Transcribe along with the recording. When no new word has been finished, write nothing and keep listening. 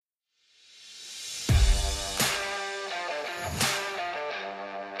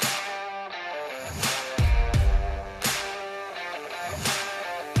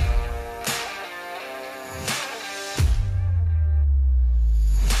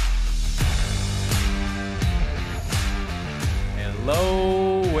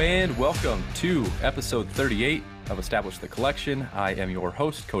welcome to episode 38 of Establish the Collection. I am your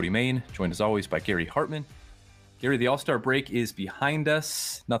host, Cody Main, joined as always by Gary Hartman. Gary, the All-Star break is behind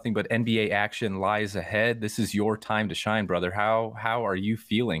us. Nothing but NBA action lies ahead. This is your time to shine, brother. How are you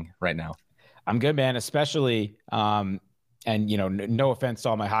feeling right now? I'm good, man, especially and, no offense to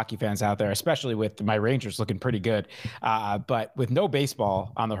all my hockey fans out there, especially with my Rangers looking pretty good, but with no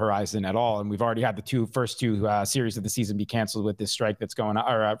baseball on the horizon at all. And we've already had the first two series of the season be canceled with this strike that's going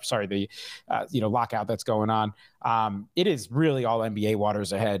on, or the lockout that's going on. It is really all NBA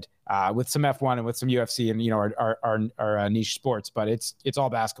waters ahead with some F1 and with some UFC and, our niche sports, but it's all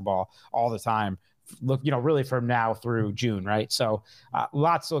basketball all the time. Look, really from now through June, right? So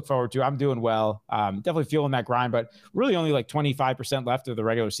lots to look forward to. I'm doing well. Definitely feeling that grind, but really only like 25% left of the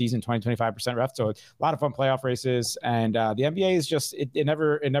regular season, 25% left. So a lot of fun playoff races, and the NBA is just it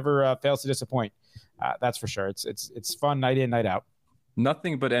never fails to disappoint. That's for sure. It's fun night in, night out.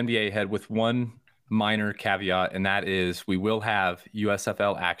 Nothing but NBA ahead, with one minor caveat, and that is we will have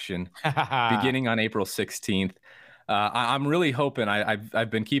USFL action beginning on April 16th. I'm really hoping. I've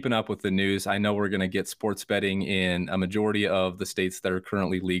been keeping up with the news. I know we're going to get sports betting in a majority of the states that are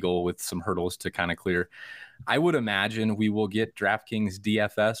currently legal, with some hurdles to kind of clear. I would imagine we will get DraftKings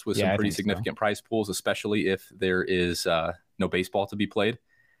DFS with some pretty significant prize pools, especially if there is no baseball to be played.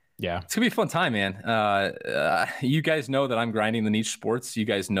 Yeah, it's gonna be a fun time, man. You guys know that I'm grinding the niche sports. You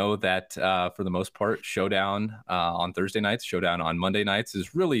guys know that for the most part, Showdown on Thursday nights, Showdown on Monday nights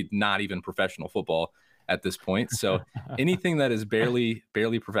is really not even professional football at this point. So anything that is barely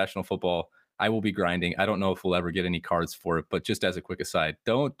professional football, I will be grinding. I don't know if we'll ever get any cards for it, but just as a quick aside,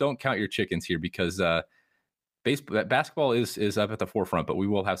 don't count your chickens here, because basketball is up at the forefront, but we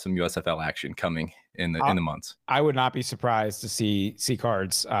will have some USFL action coming in the months. I would not be surprised to see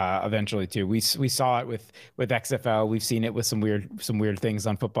cards eventually too. We saw it with XFL. We've seen it with some weird things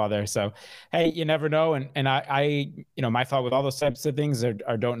on football there. So hey, you never know. And I my thought with all those types of things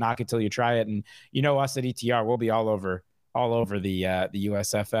are don't knock it till you try it. And us at ETR, we'll be all over the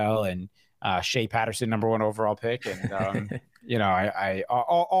USFL, and Shea Patterson, #1 overall pick, and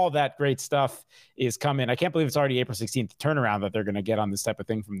all that great stuff is coming. I can't believe it's already April 16th. The turnaround that they're going to get on this type of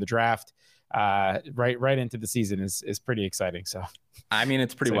thing from the draft right into the season is pretty exciting. So I mean,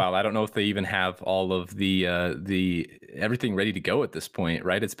 it's pretty wild. I don't know if they even have all of the everything ready to go at this point,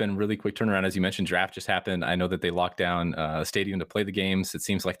 right? It's been really quick turnaround. As you mentioned, draft just happened. I know that they locked down a stadium to play the games. It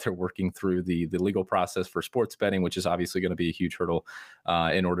seems like they're working through the legal process for sports betting, which is obviously going to be a huge hurdle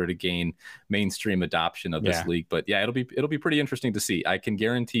in order to gain mainstream adoption of this league. But yeah, it'll be pretty interesting to see. I can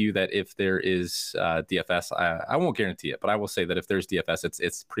guarantee you that if there is DFS, I won't guarantee it, but I will say that if there's DFS,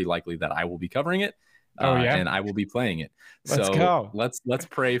 it's pretty likely that I will be covering it. And I will be playing it. Let's go. Let's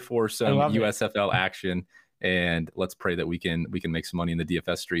pray for some USFL action, and let's pray that we can make some money in the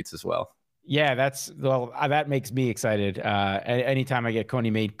DFS streets as well. Yeah, that makes me excited. Anytime I get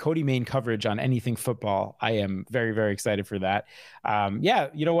Cody Main coverage on anything football, I am very, very excited for that.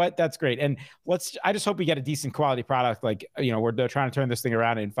 You know what? That's great. And I just hope we get a decent quality product. Like, they're trying to turn this thing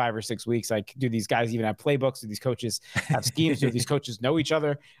around in 5 or 6 weeks. Like, do these guys even have playbooks? Do these coaches have schemes? Do these coaches know each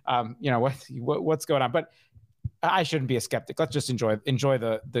other? What's going on? But I shouldn't be a skeptic. Let's just enjoy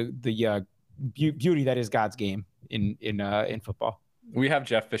the beauty that is God's game in football. We have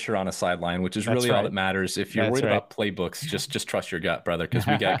Jeff Fisher on a sideline, which is really all that matters. If you're worried about playbooks, just trust your gut, brother, because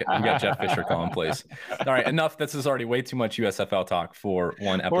we got Jeff Fisher calling plays. All right, enough. This is already way too much USFL talk for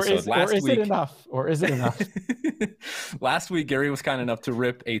one episode. Or is it enough? Last week, Gary was kind enough to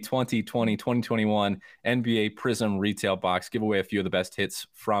rip a 2020-2021 NBA Prism retail box, give away a few of the best hits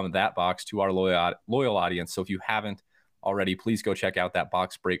from that box to our loyal audience. So if you haven't already, please go check out that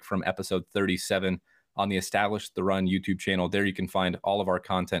box break from episode 37 on the Establish the Run YouTube channel. There you can find all of our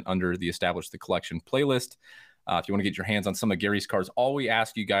content under the Establish the Collection playlist. If you want to get your hands on some of Gary's cards, all we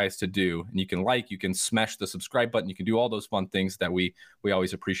ask you guys to do, and you can smash the subscribe button, you can do all those fun things that we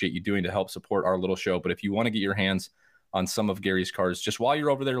always appreciate you doing to help support our little show. But if you want to get your hands on some of Gary's cards, just while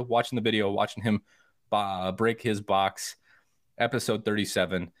you're over there watching the video, watching him break his box, episode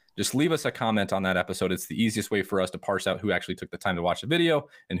 37, just leave us a comment on that episode. It's the easiest way for us to parse out who actually took the time to watch the video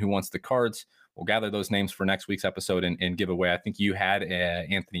and who wants the cards. We'll gather those names for next week's episode and give away. I think you had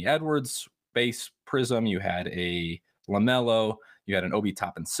Anthony Edwards base Prism. You had a LaMelo. You had an Obi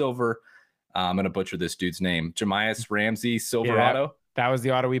Toppin silver. I'm going to butcher this dude's name. Jamias Ramsey silver auto. That was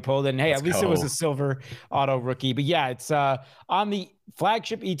the auto we pulled. And hey, at least it was a silver auto rookie. But yeah, it's on the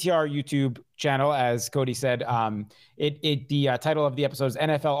flagship ETR YouTube channel, as Cody said. The title of the episode is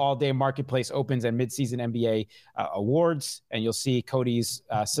NFL All Day Marketplace Opens and Midseason NBA Awards. And you'll see Cody's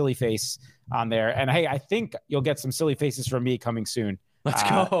silly face on there. And hey, I think you'll get some silly faces from me coming soon. Let's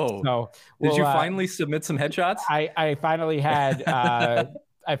go. So did you finally submit some headshots? I finally had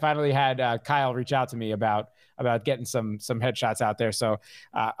Kyle reach out to me about getting some headshots out there. So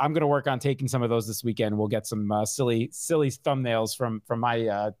I'm going to work on taking some of those this weekend. We'll get some silly thumbnails from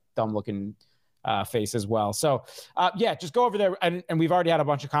my dumb looking face as well. So yeah, just go over there. And we've already had a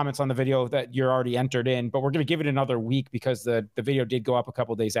bunch of comments on the video that you're already entered in, but we're going to give it another week because the video did go up a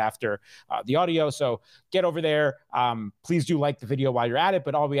couple days after the audio. So get over there. Please do like the video while you're at it,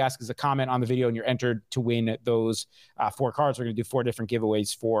 but all we ask is a comment on the video and you're entered to win those 4 cards. We're going to do 4 different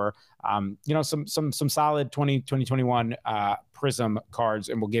giveaways for, some solid 2021 Prism cards.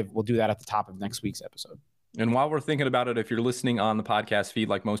 And we'll do that at the top of next week's episode. And while we're thinking about it, if you're listening on the podcast feed,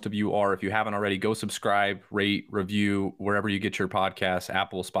 like most of you are, if you haven't already, go subscribe, rate, review, wherever you get your podcasts,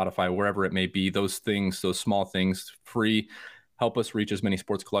 Apple, Spotify, wherever it may be. Those things, those small things, free, help us reach as many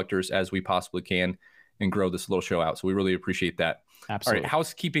sports collectors as we possibly can and grow this little show out. So we really appreciate that. Absolutely. All right,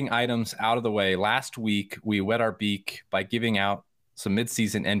 housekeeping items out of the way. Last week, we wet our beak by giving out some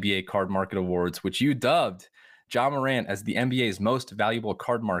midseason NBA card market awards, which you dubbed Ja Morant as the NBA's most valuable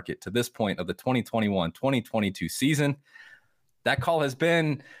card market to this point of the 2021-2022 season. That call has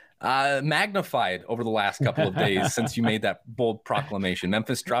been magnified over the last couple of days since you made that bold proclamation.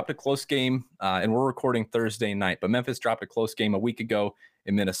 Memphis dropped a close game, and we're recording Thursday night, but Memphis dropped a close game a week ago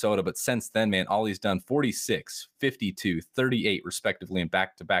in Minnesota. But since then, man, all he's done 46, 52, 38, respectively, in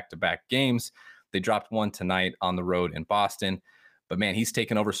back-to-back games. They dropped one tonight on the road in Boston. But, man, he's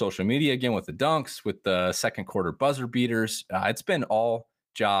taken over social media again with the dunks, with the second quarter buzzer beaters. It's been all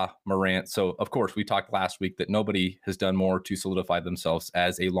Ja Morant. So, of course, we talked last week that nobody has done more to solidify themselves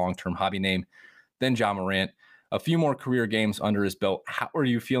as a long-term hobby name than Ja Morant. A few more career games under his belt. How are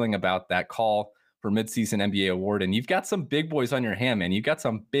you feeling about that call for midseason NBA award? And you've got some big boys on your hand, man. You've got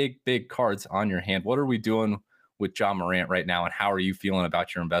some big cards on your hand. What are we doing with Ja Morant right now, and how are you feeling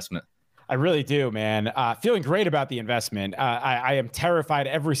about your investment? I really do, man. Feeling great about the investment. I am terrified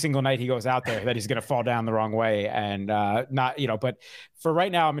every single night he goes out there that he's going to fall down the wrong way and but for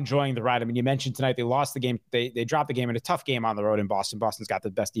right now, I'm enjoying the ride. I mean, you mentioned tonight they lost the game. They dropped the game in a tough game on the road in Boston. Boston's got the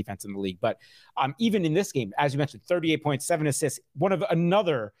best defense in the league. But even in this game, as you mentioned, 38 points, 7 assists,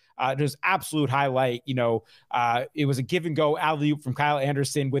 another just absolute highlight. It was a give and go alley-oop from Kyle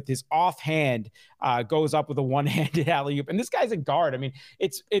Anderson with his offhand goes up with a one-handed alley-oop. And this guy's a guard. I mean,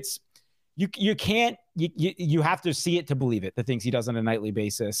 you can't, you have to see it to believe it, the things he does on a nightly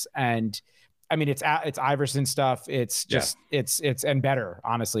basis. And I mean, it's Iverson stuff. It's just, it's and better,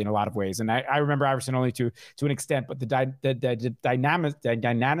 honestly, in a lot of ways. And I remember Iverson only to an extent, but the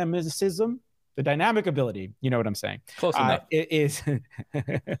dynamicism, the dynamic ability, you know what I'm saying? Close enough. It is.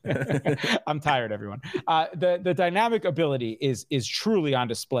 I'm tired, everyone. The dynamic ability is truly on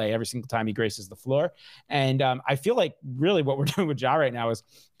display every single time he graces the floor. And I feel like really what we're doing with Ja right now is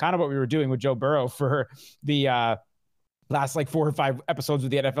kind of what we were doing with Joe Burrow for the last 4 or 5 episodes of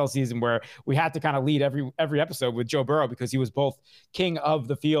the NFL season, where we had to kind of lead every episode with Joe Burrow because he was both king of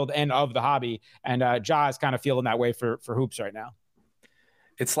the field and of the hobby. And Ja is kind of feeling that way for hoops right now.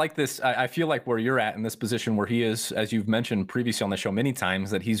 It's like this. I feel like where you're at in this position where he is, as you've mentioned previously on the show many times,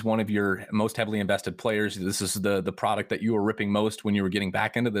 that he's one of your most heavily invested players. This is the product that you were ripping most when you were getting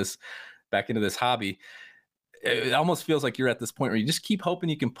back into this hobby. It almost feels like you're at this point where you just keep hoping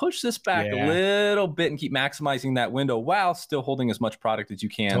you can push this back a little bit and keep maximizing that window while still holding as much product as you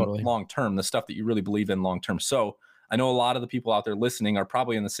can long-term, the stuff that you really believe in long-term. So I know a lot of the people out there listening are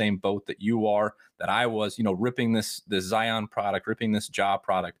probably in the same boat that you are, that I was, ripping this Zion product, ripping this Ja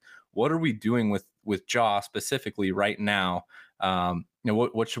product. What are we doing with Ja specifically right now?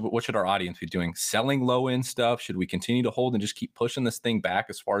 What should our audience be doing? Selling low end stuff? Should we continue to hold and just keep pushing this thing back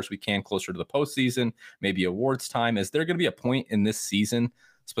as far as we can closer to the postseason, maybe awards time? Is there going to be a point in this season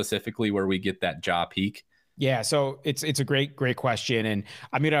specifically where we get that Ja peak? Yeah, so it's a great question. And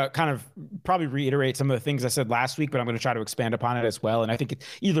I'm going to kind of probably reiterate some of the things I said last week, but I'm going to try to expand upon it as well. And I think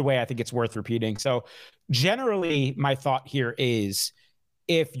either way, I think it's worth repeating. So generally, my thought here is,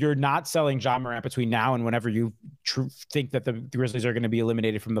 if you're not selling Ja Morant between now and whenever you think that the Grizzlies are going to be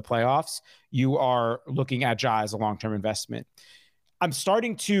eliminated from the playoffs, you are looking at Ja as a long-term investment. I'm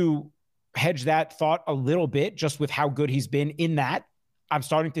starting to hedge that thought a little bit just with how good he's been in that. I'm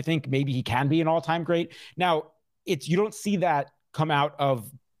starting to think maybe he can be an all-time great. Now, you don't see that come out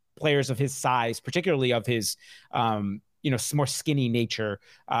of players of his size, particularly of his, more skinny nature,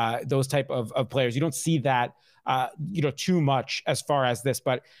 those type of players. You don't see that, too much as far as this.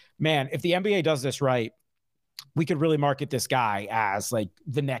 But, man, if the NBA does this right, we could really market this guy as like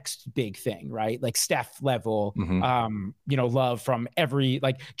the next big thing, right? Like Steph level, love from every,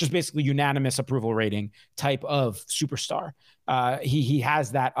 like just basically unanimous approval rating type of superstar. He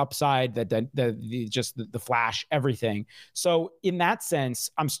has that upside, the flash, everything. So in that sense,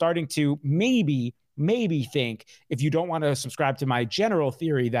 I'm starting to maybe think, if you don't want to subscribe to my general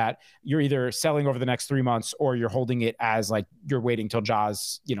theory that you're either selling over the next 3 months or you're holding it as like you're waiting till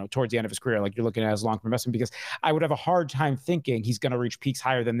Ja's, towards the end of his career, like you're looking at it as long-term investment, because I would have a hard time thinking he's going to reach peaks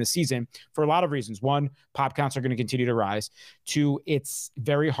higher than this season for a lot of reasons. One, pop counts are going to continue to rise. Two, it's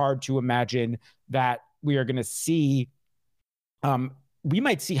very hard to imagine that we are going to see we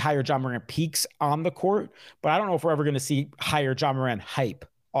might see higher Ja Morant peaks on the court, but I don't know if we're ever going to see higher Ja Morant hype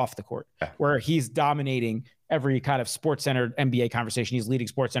off the court, where he's dominating every kind of SportsCenter NBA conversation. He's leading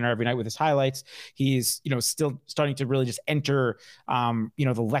SportsCenter every night with his highlights. He's, still starting to really just enter,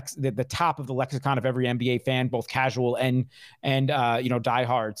 the top of the lexicon of every NBA fan, both casual and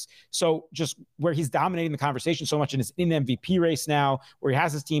diehards. So just where he's dominating the conversation so much in his MVP race now, where he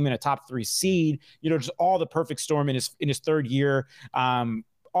has his team in a top 3 seed, just all the perfect storm in his third year.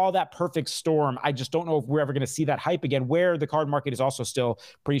 All that perfect storm. I just don't know if we're ever going to see that hype again, where the card market is also still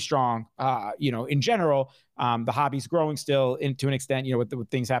pretty strong. In general, the hobby's growing still to an extent, with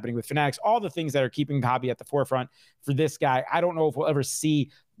things happening with Fanatics, all the things that are keeping the hobby at the forefront for this guy. I don't know if we'll ever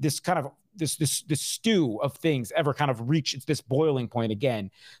see this kind of this stew of things ever kind of reach this boiling point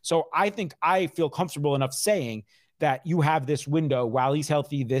again. So I think I feel comfortable enough saying that you have this window while he's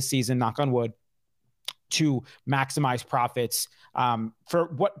healthy this season, knock on wood, to maximize profits for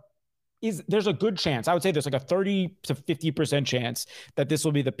what is, there's a good chance, I would say there's like a 30 to 50% chance that this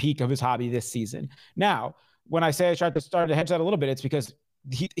will be the peak of his hobby this season. Now, when I say I tried to start to hedge that a little bit, it's because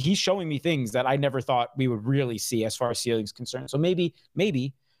he's showing me things that I never thought we would really see as far as ceiling is concerned. So maybe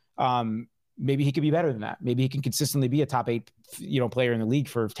he could be better than that. Maybe he can consistently be a top 8, player in the league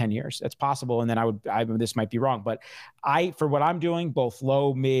for 10 years. That's possible. And then this might be wrong, but for what I'm doing, both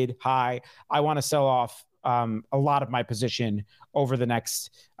low, mid, high, I want to sell off a lot of my position over the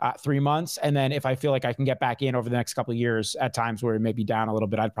next 3 months. And then if I feel like I can get back in over the next couple of years at times where it may be down a little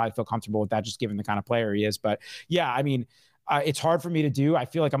bit, I'd probably feel comfortable with that, just given the kind of player he is. But yeah, I mean, it's hard for me to do. I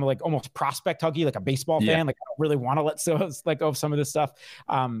feel like I'm like almost prospect huggy, like a baseball fan. Like I don't really want to let go of some of this stuff.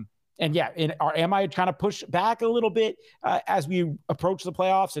 And yeah, am I trying to push back a little bit as we approach the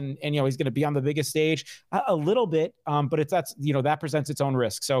playoffs? And he's going to be on the biggest stage a little bit, but that presents its own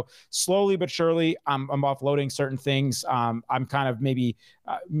risk. So slowly but surely, I'm offloading certain things. I'm kind of maybe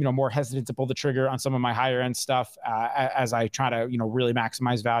more hesitant to pull the trigger on some of my higher end stuff as I try to really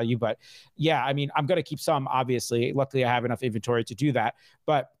maximize value. But yeah, I mean, I'm going to keep some. Obviously, luckily, I have enough inventory to do that.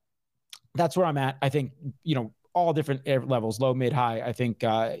 But that's where I'm at. I think all different levels, low, mid, high. I think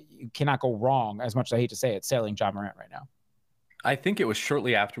you cannot go wrong, as much as I hate to say it, selling Ja Morant right now. I think it was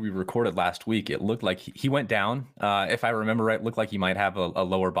shortly after we recorded last week. It looked like he went down. If I remember right, it looked like he might have a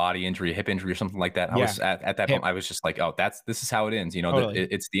lower body injury, a hip injury or something like that. I was at that point, I was just like, oh, this is how it ends. Totally.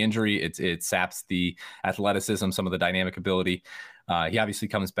 It's the injury. It saps the athleticism, some of the dynamic ability. He obviously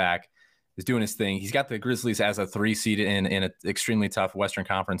comes back, is doing his thing. He's got the Grizzlies as a 3 seed in an extremely tough Western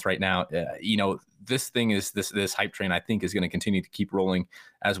Conference right now. This thing is this hype train, I think, is going to continue to keep rolling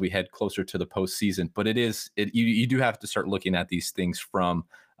as we head closer to the postseason. But you do have to start looking at these things from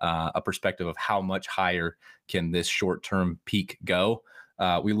a perspective of how much higher can this short-term peak go.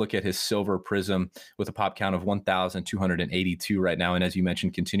 We look at his silver prism with a pop count of 1,282 right now. And as you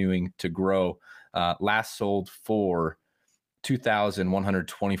mentioned, continuing to grow. Last sold for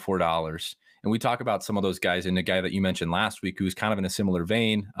 $2,124. And we talk about some of those guys, and the guy that you mentioned last week, who's kind of in a similar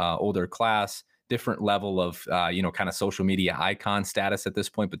vein, older class, different level of, kind of social media icon status at this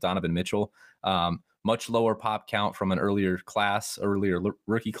point, but Donovan Mitchell, much lower pop count from an earlier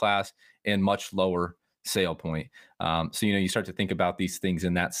rookie class, and much lower sale point. So, you start to think about these things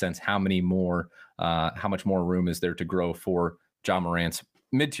in that sense. How much more room is there to grow for Ja Morant's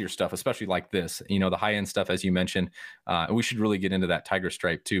mid-tier stuff, especially like this, the high-end stuff, as you mentioned, and we should really get into that Tiger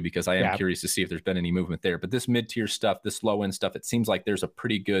Stripe too, because I am curious to see if there's been any movement there. But this mid-tier stuff, this low-end stuff, it seems like there's a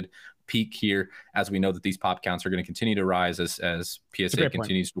pretty good peak here, as we know that these pop counts are going to continue to rise as PSA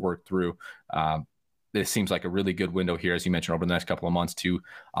continues to work through. This seems like a really good window here, as you mentioned, over the next couple of months to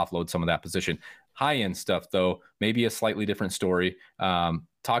offload some of that position. High-end stuff, though, maybe a slightly different story.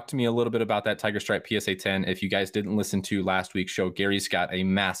 Talk to me a little bit about that Tiger Stripe PSA 10. If you guys didn't listen to last week's show, Gary's got a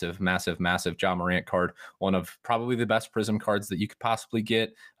massive Ja Morant card, one of probably the best Prism cards that you could possibly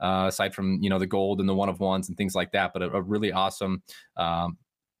get, aside from, the gold and the one-of-ones and things like that, but a really awesome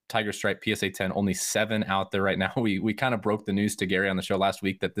Tiger Stripe PSA 10, only 7 out there right now. We kind of broke the news to Gary on the show last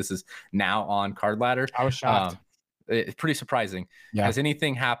week that this is now on Card Ladder. I was shocked. It's pretty surprising. Yeah. Has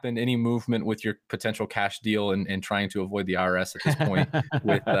anything happened, any movement with your potential cash deal and trying to avoid the IRS at this point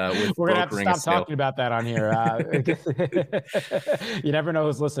with we're going to have to stop talking talking about that on here. You never know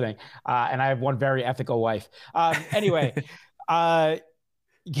who's listening. And I have one very ethical wife. Anyway, my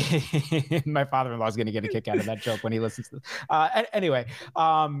father-in-law is going to get a kick out of that joke when he listens to this. Anyway,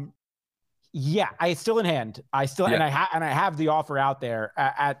 yeah, I still in hand. I still and I have the offer out there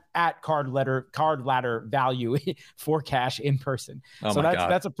at card ladder value for cash in person. So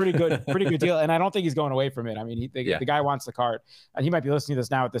that's a pretty good deal. And I don't think he's going away from it. I mean, the guy wants the card, and he might be listening to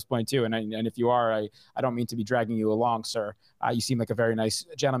this now at this point too. And if you are, I don't mean to be dragging you along, sir. You seem like a very nice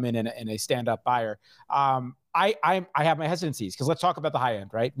gentleman and a stand-up buyer. I have my hesitancies because let's talk about the high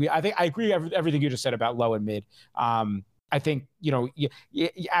end, right? I think I agree everything you just said about low and mid. I think,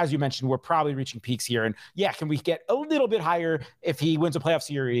 as you mentioned, we're probably reaching peaks here. And yeah, can we get a little bit higher if he wins a playoff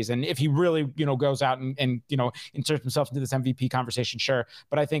series and if he really, goes out and inserts himself into this MVP conversation? Sure.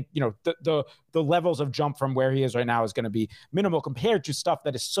 But I think, the levels of jump from where he is right now is going to be minimal compared to stuff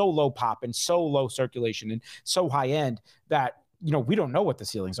that is so low pop and so low circulation and so high end that, we don't know what the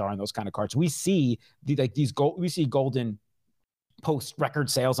ceilings are on those kind of cards. We see Golden post record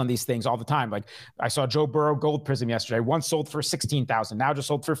sales on these things all the time. Like I saw Joe Burrow Gold Prism yesterday, once sold for $16,000, now just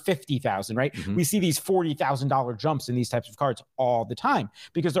sold for $50,000, right? Mm-hmm. We see these $40,000 jumps in these types of cards all the time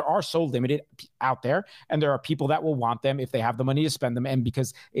because there are so limited out there, and there are people that will want them if they have the money to spend them, and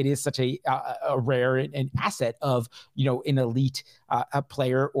because it is such a rare an asset of an elite a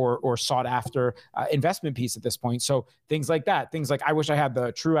player or sought after investment piece at this point. So things like that, things like I wish I had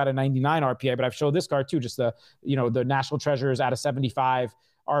the True out of 99 RPA, but I've showed this card too, just the National Treasures out of 75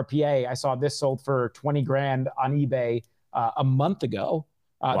 RPA. I saw this sold for 20 grand on eBay a month ago.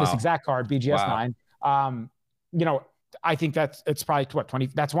 Wow. This exact card, BGS 9. I think it's probably 20,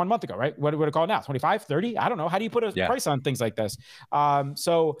 that's 1 month ago, right? What would it call now? 25, 30? I don't know. How do you put a price on things like this?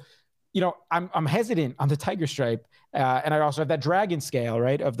 So I'm hesitant on the Tiger Stripe. And I also have that Dragon Scale,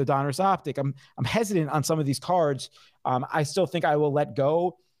 right, of the Donruss Optic. I'm hesitant on some of these cards. I still think I will let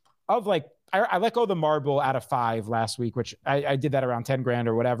go of I let go of the Marble out of 5 last week, which I did that around 10 grand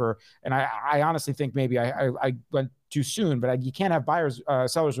or whatever. And I honestly think maybe I went too soon, but you can't have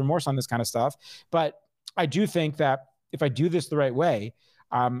seller's remorse on this kind of stuff. But I do think that if I do this the right way,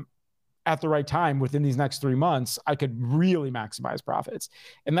 at the right time within these next 3 months, I could really maximize profits.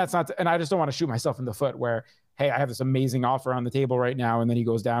 And and I just don't want to shoot myself in the foot where, hey, I have this amazing offer on the table right now, and then he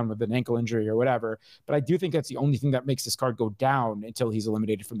goes down with an ankle injury or whatever. But I do think that's the only thing that makes this card go down until he's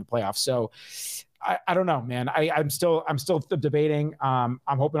eliminated from the playoffs. So I don't know, man. I'm still debating. I'm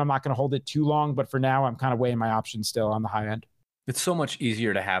hoping I'm not going to hold it too long, but for now, I'm kind of weighing my options still on the high end. It's so much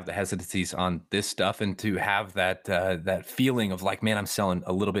easier to have the hesitancies on this stuff and to have that feeling of like, man, I'm selling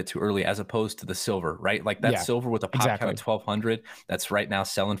a little bit too early, as opposed to the silver, right? Like that silver with a pop count of 1,200 that's right now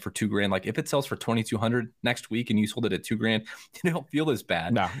selling for $2 grand. Like if it sells for 2,200 next week and you sold it at $2 grand, you don't feel as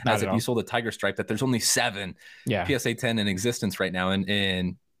bad as if you sold a Tiger Stripe that there's only 7 PSA 10 in existence right now,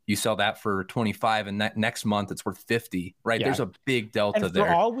 and you sell that for 25, and next month it's worth 50, right? Yeah. There's a big delta there.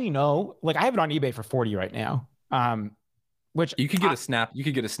 For all we know, like I have it on eBay for 40 right now. Which you could get a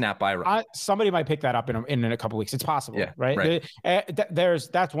snap buy run. Somebody might pick that up in a couple of weeks. It's possible, right?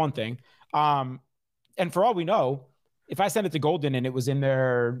 That's one thing. And for all we know, if I send it to Golden and it was in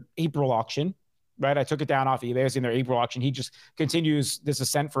their April auction, right? I took it down off eBay. It was in their April auction. He just continues this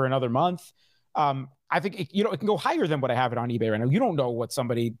ascent for another month. I think it can go higher than what I have it on eBay right now. You don't know what some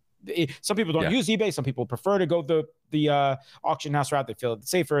people don't use eBay. Some people prefer to go the auction house route. They feel it's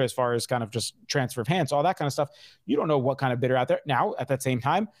safer as far as kind of just transfer of hands, all that kind of stuff. You don't know what kind of bidder out there. Now, at that same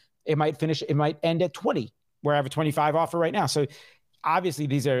time, it might end at 20, where I have a 25 offer right now. So obviously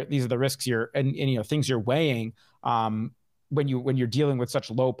these are the risks and things you're weighing when you're dealing with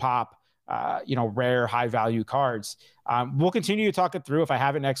such low pop, rare, high value cards. We'll continue to talk it through. If I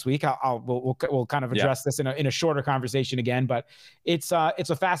have it next week, we'll kind of address this in a shorter conversation again. But it's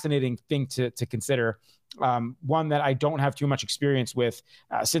a fascinating thing to consider. One that I don't have too much experience with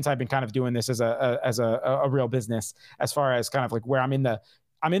since I've been kind of doing this as a real business, as far as kind of like where I'm in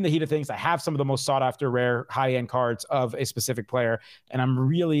the heat of things. I have some of the most sought after rare high end cards of a specific player, and I'm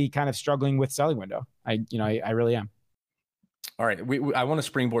really kind of struggling with selling window. I really am. All right, I want to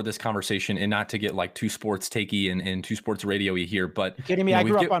springboard this conversation, and not to get like too sports takey and too sports radio-y here, but You kidding me? I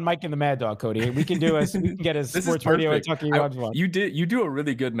grew up on Mike and the Mad Dog, Cody. We can get as this is sports radio and perfect. talking about one. You do a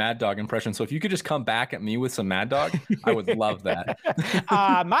really good Mad Dog impression, so if you could just come back at me with some Mad Dog, I would love that.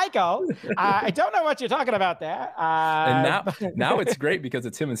 Michael, I don't know what you're talking about there. And now it's great because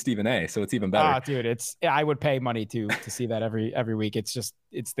it's him and Stephen A, so it's even better. Oh, dude, I would pay money to see that every week.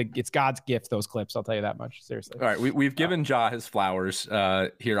 It's God's gift, those clips. I'll tell you that much. Seriously. All right, we've given Ja his flowers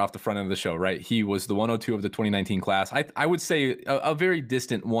here off the front end of the show, right? He was the 102 of the 2019 class. I would say a very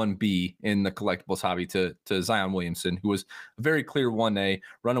distant 1B in the collectibles hobby to Zion Williamson, who was a very clear 1A,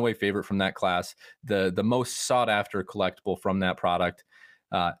 runaway favorite from that class, the most sought after collectible from that product.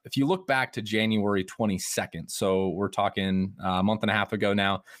 If you look back to January 22nd, so we're talking a month and a half ago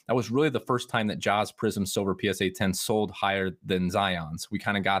now, that was really the first time that Ja's Prism Silver PSA 10 sold higher than Zion's. We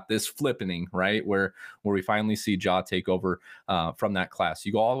kind of got this flippening, right, where we finally see Ja take over from that class.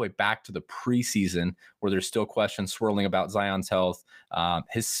 You go all the way back to the preseason where there's still questions swirling about Zion's health.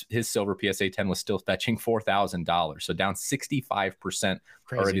 His Silver PSA 10 was still fetching $4,000, so down 65%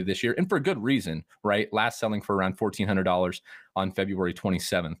 already this year, and for good reason, right? Last selling for around $1,400 on February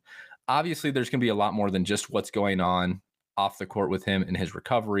 27th. Obviously, there's going to be a lot more than just what's going on off the court with him and his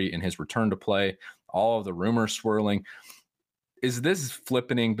recovery and his return to play, all of the rumors swirling. Is this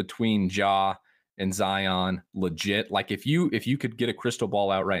flippening between Ja and Zion legit? Like if you could get a crystal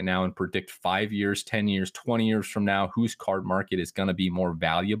ball out right now and predict 5 years, 10 years, 20 years from now, whose card market is going to be more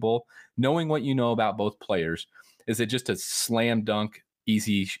valuable, knowing what you know about both players, is it just a slam dunk,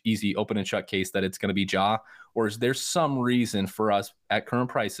 easy open and shut case that it's going to be Ja? Or is there some reason for us at current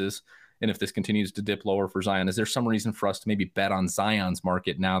prices, and if this continues to dip lower for Zion, is there some reason for us to maybe bet on Zion's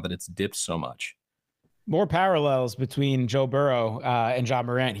market now that it's dipped so much? More parallels between Joe Burrow and Ja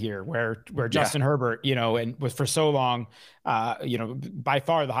Morant here, where Justin Herbert, and was for so long, by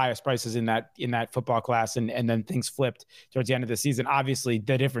far the highest prices in that football class, and then things flipped towards the end of the season. Obviously,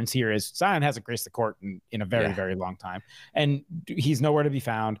 the difference here is Zion hasn't graced the court in a very, very long time, and he's nowhere to be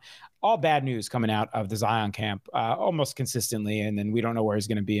found. All bad news coming out of the Zion camp almost consistently, and then we don't know where he's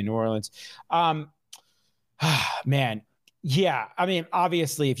going to be in New Orleans. Man, yeah, I mean,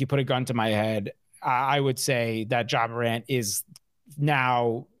 obviously, if you put a gun to my head, I would say that Ja Morant is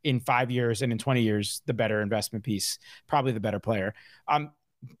now in 5 years and in 20 years, the better investment piece, probably the better player.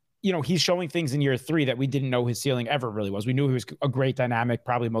 He's showing things in year 3 that we didn't know his ceiling ever really was. We knew he was a great dynamic,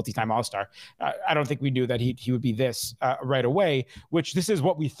 probably multi-time All-Star. I don't think we knew that he would be this right away, which this is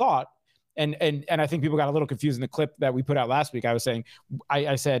what we thought. And I think people got a little confused in the clip that we put out last week. I was saying,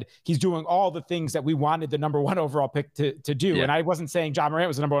 I said, he's doing all the things that we wanted the number 1 overall pick to do. Yeah. And I wasn't saying Ja Morant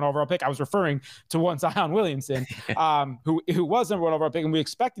was the number 1 overall pick. I was referring to one Zion Williamson, who was number 1 overall pick. And we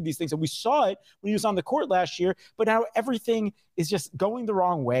expected these things. And we saw it when he was on the court last year. But now everything is just going the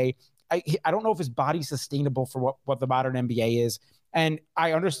wrong way. I don't know if his body's sustainable for what the modern NBA is. And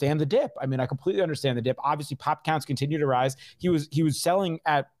I understand the dip. I mean, I completely understand the dip. Obviously, pop counts continue to rise. He was selling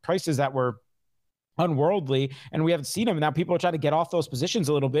at prices that were unworldly, and we haven't seen him. And now people are trying to get off those positions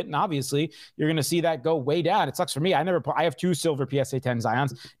a little bit. And obviously, you're going to see that go way down. It sucks for me. I have 2 silver PSA 10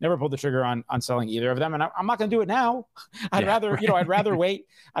 Zions. Never pulled the trigger on selling either of them, and I'm not going to do it now. I'd rather wait.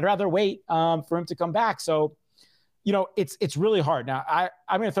 I'd rather wait for him to come back. So, it's really hard. Now,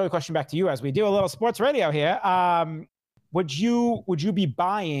 I'm going to throw the question back to you as we do a little sports radio here. Would you be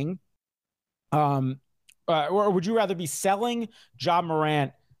buying, or would you rather be selling Ja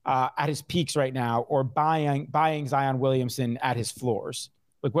Morant at his peaks right now, or buying Zion Williamson at his floors?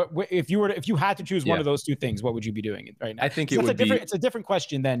 Like, what if you had to choose one of those two things, what would you be doing right now? I think it's a different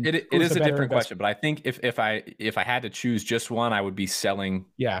question than it is a different question, but I think if I had to choose just one, I would be selling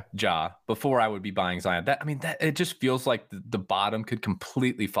Ja before I would be buying Zion. That it just feels like the bottom could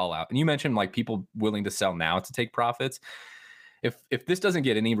completely fall out. And you mentioned like people willing to sell now to take profits. If this doesn't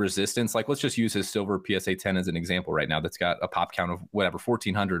get any resistance, like let's just use his silver PSA 10 as an example right now, that's got a pop count of whatever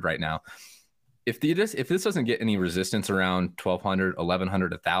 1,400 right now. If this doesn't get any resistance around 1,200,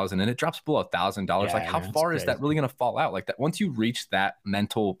 1,100, 1,000, and it drops below $1,000, like how far is that really going to fall out? Like that, once you reach that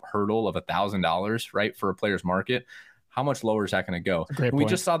mental hurdle of $1,000, right, for a player's market, how much lower is that going to go? We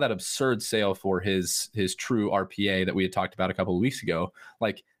just saw that absurd sale for his true RPA that we had talked about a couple of weeks ago.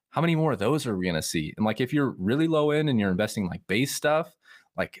 Like, how many more of those are we going to see? And like, if you're really low in and you're investing like base stuff,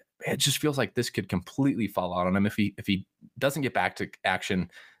 like it just feels like this could completely fall out on him if he doesn't get back to action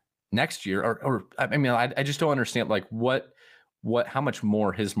next year, or I just don't understand like how much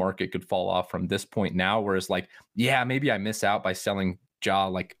more his market could fall off from this point now. Whereas like, yeah, maybe I miss out by selling Ja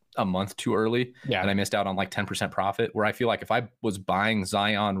like a month too early, Yeah. and I missed out on like 10% profit, where I feel like if I was buying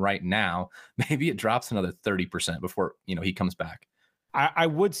Zion right now, maybe it drops another 30% before, he comes back. I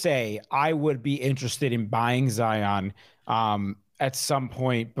would say I would be interested in buying Zion at some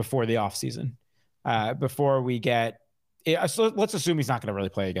point before the offseason, before we get. So let's assume he's not going to really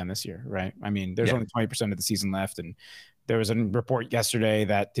play again this year, right? I mean, there's only 20% of the season left, and there was a report yesterday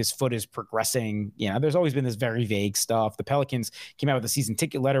that his foot is progressing. There's always been this very vague stuff. The Pelicans came out with a season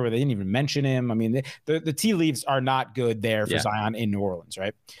ticket letter where they didn't even mention him. I mean, the tea leaves are not good there for Zion in New Orleans,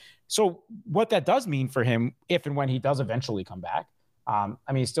 right? So what that does mean for him, if and when he does eventually come back, I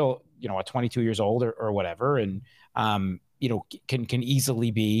mean, he's still, at 22 years old or whatever. And, can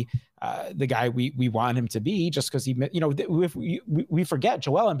easily be the guy we want him to be, just because if we forget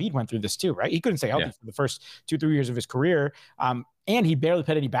Joel Embiid went through this too, right? He couldn't stay healthy for the first 2-3 years of his career. And he barely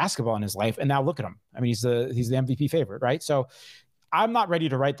played any basketball in his life. And now look at him. I mean, he's the MVP favorite, right? So I'm not ready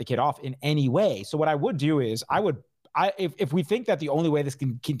to write the kid off in any way. So what I would do is if we think that the only way this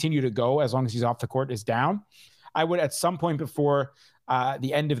can continue to go as long as he's off the court is down, I would at some point before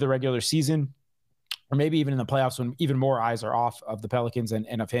the end of the regular season, or maybe even in the playoffs when even more eyes are off of the Pelicans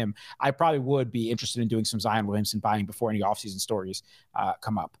and of him, I probably would be interested in doing some Zion Williamson buying before any offseason stories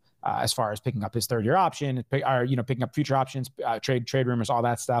come up. As far as picking up his third-year option, picking up future options, trade rumors, all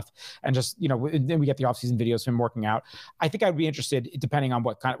that stuff, and just then we get the offseason videos of him working out. I think I'd be interested, depending on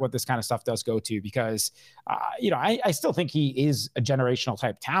what this kind of stuff does go to, because I still think he is a generational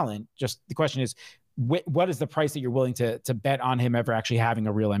type talent. Just the question is, what is the price that you're willing to bet on him ever actually having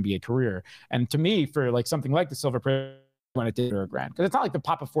a real NBA career? And to me, for like something like the Silver Prism, when it did or a grand, because it's not like the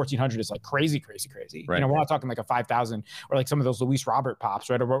pop of 1,400 is like crazy. Right. We're not talking like a 5,000 or like some of those Luis Robert pops,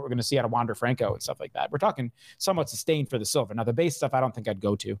 right? Or what we're going to see out of Wander Franco and stuff like that. We're talking somewhat sustained for the silver. Now the base stuff, I don't think I'd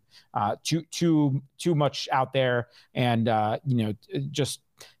go to too much out there, and just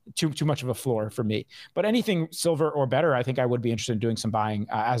too much of a floor for me. But anything silver or better, I think I would be interested in doing some buying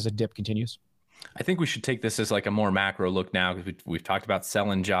as the dip continues. I think we should take this as like a more macro look now, because we've talked about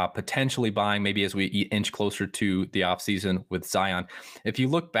selling Ja, potentially buying maybe as we inch closer to the offseason with Zion. If you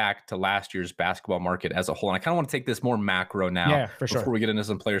look back to last year's basketball market as a whole, and I kind of want to take this more macro now before we get into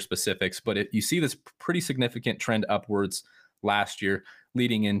some player specifics, but you see this pretty significant trend upwards last year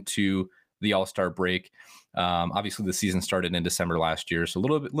leading into the All-Star break. Obviously, the season started in December last year, so a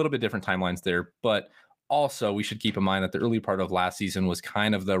little bit different timelines there, but also, we should keep in mind that the early part of last season was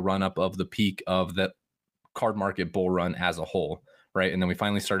kind of the run-up of the peak of the card market bull run as a whole, right? And then we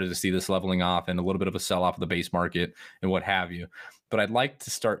finally started to see this leveling off and a little bit of a sell-off of the base market and what have you. But I'd like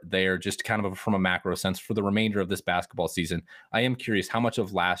to start there just kind of from a macro sense for the remainder of this basketball season. I am curious how much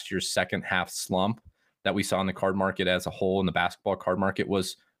of last year's second half slump that we saw in the card market as a whole, in the basketball card market,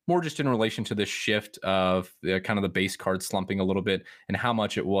 was more just in relation to this shift of kind of the base card slumping a little bit, and how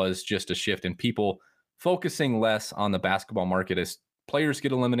much it was just a shift in people focusing less on the basketball market as players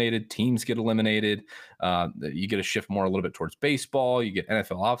get eliminated, teams get eliminated. You get a shift more a little bit towards baseball. You get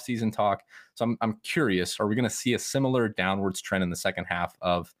NFL offseason talk. So I'm curious, are we going to see a similar downwards trend in the second half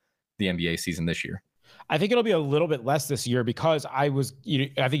of the NBA season this year? I think it'll be a little bit less this year, because I think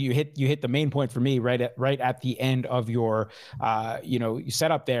you hit the main point for me right at the end of your you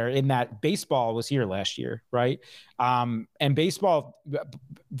set up there, in that baseball was here last year, right? And baseball,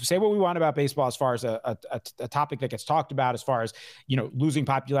 say what we want about baseball as far as a topic that gets talked about, as far as losing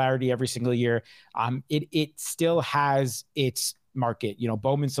popularity every single year. It still has its market.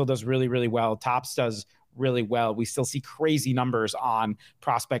 Bowman still does really, really well. Topps does really well. We still see crazy numbers on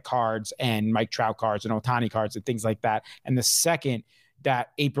prospect cards and Mike Trout cards and Ohtani cards and things like that. And the second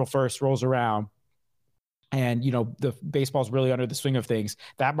that April 1st rolls around and, the baseball's really under the swing of things,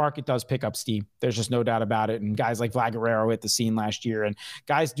 that market does pick up steam. There's just no doubt about it. And guys like Vlad Guerrero hit the scene last year, and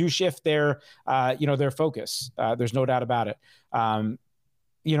guys do shift their focus. There's no doubt about it. And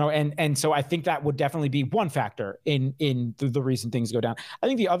so I think that would definitely be one factor in the reason things go down. I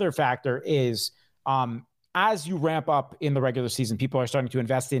think the other factor is, as you ramp up in the regular season, people are starting to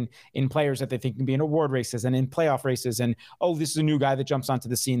invest in players that they think can be in award races and in playoff races. And, this is a new guy that jumps onto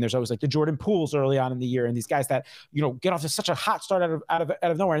the scene. There's always like the Jordan Pooles early on in the year, and these guys that, get off to such a hot start out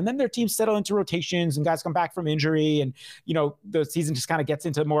of nowhere. And then their teams settle into rotations and guys come back from injury, and, the season just kind of gets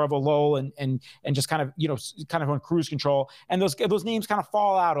into more of a lull and just kind of, kind of on cruise control. And those names kind of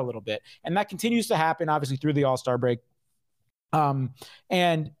fall out a little bit. And that continues to happen, obviously, through the All-Star break.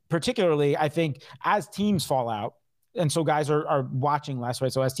 And particularly, I think as teams fall out, and so guys are watching less,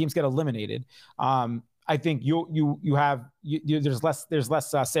 right? So as teams get eliminated, I think there's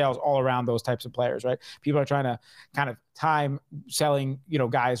less sales all around those types of players, right? People are trying to kind of time selling,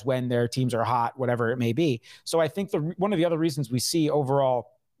 guys when their teams are hot, whatever it may be. So I think one of the other reasons we see overall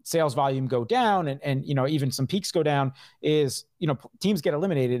sales volume go down and even some peaks go down is, teams get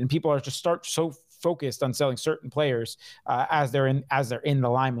eliminated and people are just start so focused on selling certain players as they're in the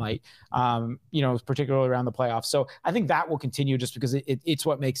limelight, particularly around the playoffs. So I think that will continue just because it's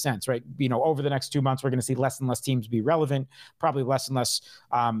what makes sense, right? Over the next 2 months, we're going to see less and less teams be relevant, probably less and less,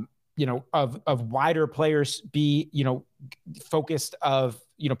 of wider players be, focused of,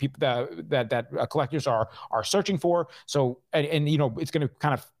 people that collectors are searching for. So, and it's going to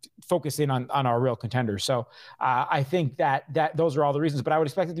kind of focus in on our real contenders. So I think that those are all the reasons, but I would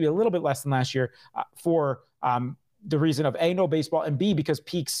expect it to be a little bit less than last year for the reason of A, no baseball, and B, because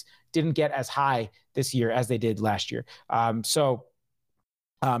peaks didn't get as high this year as they did last year.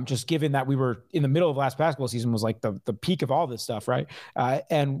 Just given that we were in the middle of last basketball season was like the peak of all this stuff, right?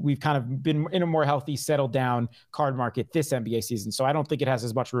 And we've kind of been in a more healthy, settled down card market this NBA season. So I don't think it has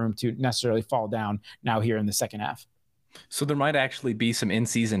as much room to necessarily fall down now here in the second half. So there might actually be some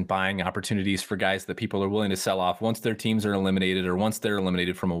in-season buying opportunities for guys that people are willing to sell off once their teams are eliminated or once they're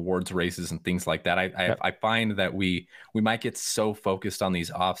eliminated from awards races and things like that. I find that we might get so focused on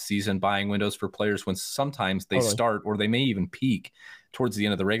these off-season buying windows for players when sometimes they start or they may even peak towards the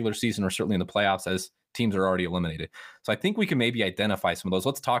end of the regular season or certainly in the playoffs as teams are already eliminated. So I think we can maybe identify some of those.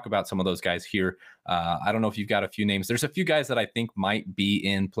 Let's talk about some of those guys here. I don't know if you've got a few names. There's a few guys that I think might be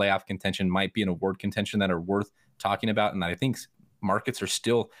in playoff contention, might be in award contention that are worth talking about, and I think markets are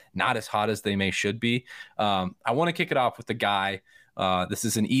still not as hot as they should be. I want to kick it off with the guy. This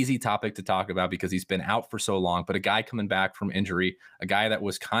is an easy topic to talk about because he's been out for so long, but a guy coming back from injury, a guy that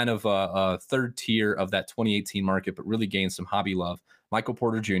was kind of a third tier of that 2018 market, but really gained some hobby love. Michael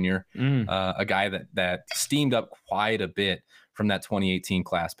Porter Jr., a guy that steamed up quite a bit from that 2018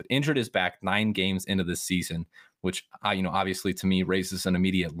 class, but injured his back 9 games into this season, which obviously to me raises an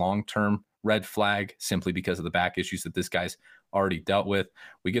immediate long-term red flag simply because of the back issues that this guy's already dealt with.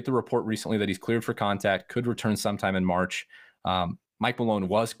 We get the report recently that he's cleared for contact, could return sometime in March. Mike Malone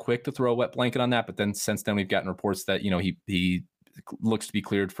was quick to throw a wet blanket on that, but then since then we've gotten reports that he looks to be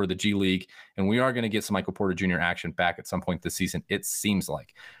cleared for the G League, and we are going to get some Michael Porter Jr. action back at some point this season, it seems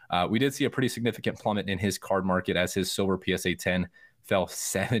like. We did see a pretty significant plummet in his card market as his silver PSA 10 fell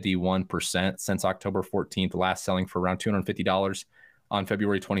 71% since October 14th, last selling for around $250 on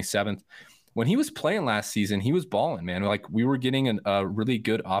February 27th. When he was playing last season, he was balling, man. Like, we were getting a really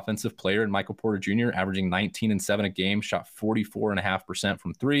good offensive player in Michael Porter Jr., averaging 19 and 7 a game, shot 44.5%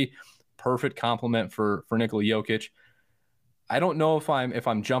 from 3. Perfect complement for Nikola Jokic. I don't know if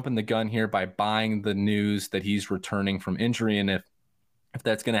I'm jumping the gun here by buying the news that he's returning from injury, and if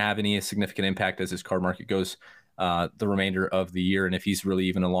that's going to have any significant impact as his card market goes the remainder of the year, and if he's really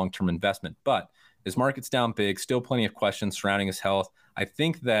even a long-term investment. But his market's down big, still plenty of questions surrounding his health. I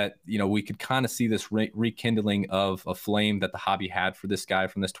think that, we could kind of see this rekindling of a flame that the hobby had for this guy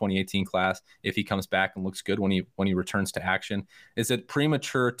from this 2018 class if he comes back and looks good when he returns to action. Is it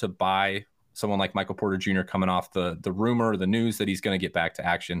premature to buy someone like Michael Porter Jr. coming off the rumor, the news that he's going to get back to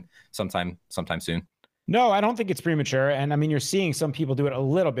action sometime soon? No, I don't think it's premature. And I mean, you're seeing some people do it a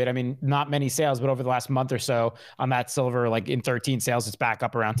little bit. I mean, not many sales, but over the last month or so on that silver, like in 13 sales, it's back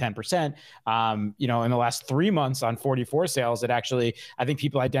up around 10%. In the last 3 months on 44 sales, it actually, I think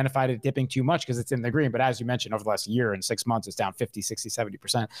people identified it dipping too much because it's in the green. But as you mentioned, over the last year and 6 months, it's down 50, 60,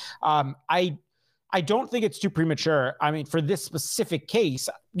 70%. I don't think it's too premature. I mean, for this specific case,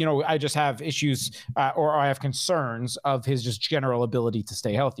 I just have issues or I have concerns of his just general ability to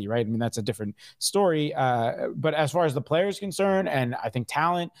stay healthy, right? I mean, that's a different story. But as far as the player is concerned, and I think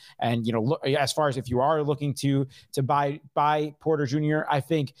talent, and as far as if you are looking to buy Porter Jr., I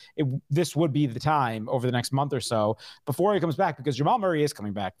think this would be the time over the next month or so before he comes back, because Jamal Murray is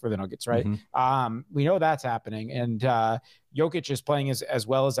coming back for the Nuggets, right? Mm-hmm. We know that's happening, and Jokic is playing as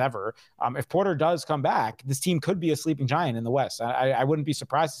well as ever. If Porter does come back, this team could be a sleeping giant in the West. I wouldn't be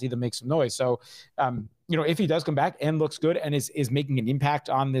surprised to see them make some noise. So, if he does come back and looks good and is making an impact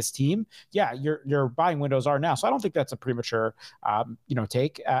on this team, yeah, your buying windows are now. So I don't think that's a premature,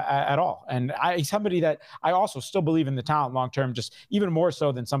 take at all. And somebody that I also still believe in the talent long term, just even more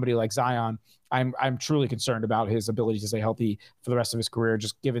so than somebody like Zion. I'm truly concerned about his ability to stay healthy for the rest of his career,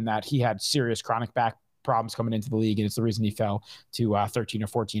 just given that he had serious chronic back problems coming into the league, and it's the reason he fell to 13 or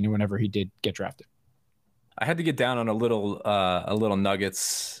 14 whenever he did get drafted. I had to get down on a little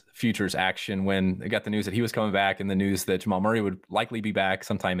Nuggets futures action when I got the news that he was coming back and the news that Jamal Murray would likely be back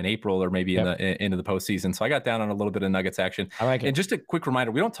sometime in April or maybe into the postseason. So I got down on a little bit of Nuggets action. I like it. And just a quick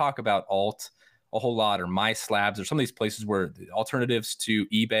reminder, we don't talk about alt a whole lot, or My Slabs, or some of these places where alternatives to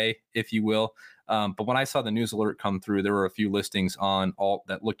eBay, if you will. But when I saw the news alert come through, there were a few listings on alt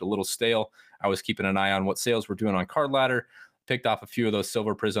that looked a little stale. I was keeping an eye on what sales were doing on Card Ladder. picked off a few of those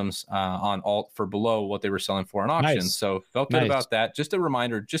silver prisms on alt for below what they were selling for on auction. Nice. So felt good about that. Just a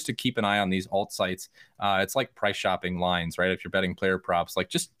reminder, just to keep an eye on these alt sites. It's like price shopping lines, right? If you're betting player props, like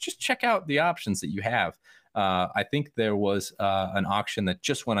just check out the options that you have. I think there was an auction that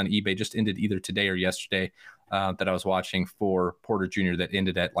just went on eBay, just ended either today or yesterday, that I was watching for Porter Jr. that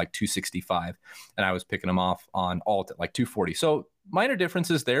ended at like 265, and I was picking them off on alt at like 240. So minor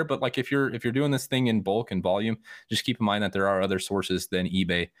differences there, but like if you're doing this thing in bulk and volume, just keep in mind that there are other sources than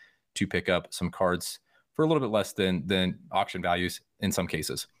eBay to pick up some cards for a little bit less than auction values in some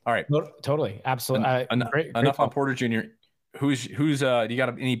cases. All right, totally, absolutely. Enough on Porter Jr. Who's do you got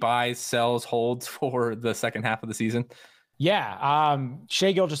any buys, sells, holds for the second half of the season? Yeah,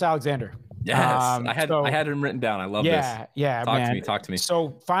 Shai Gilgeous-Alexander. Yes, I had him written down. I love this. Yeah, Talk to me.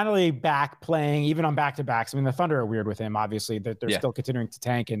 So finally back playing, even on back-to-backs. I mean, the Thunder are weird with him, obviously, that they're still continuing to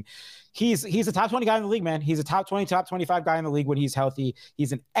tank. And he's a top 20 guy in the league, man. He's a top 20, top 25 guy in the league when he's healthy.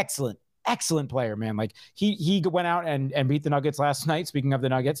 He's an excellent player, man. Like he went out and beat the Nuggets last night. Speaking of the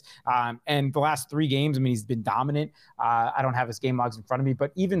Nuggets, and the last 3 games, I mean, he's been dominant. I don't have his game logs in front of me,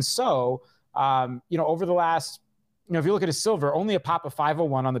 but even so, over the last, if you look at his silver, only a pop of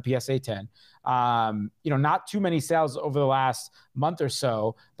 501 on the PSA 10. Not too many sales over the last month or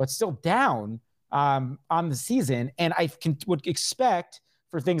so, but still down on the season. And I would expect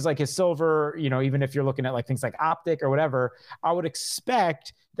for things like his silver, even if you're looking at like things like Optic or whatever, I would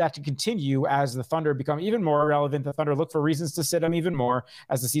expect that to continue as the Thunder become even more relevant. The Thunder look for reasons to sit him even more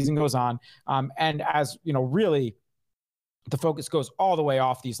as the season goes on. And as, really the focus goes all the way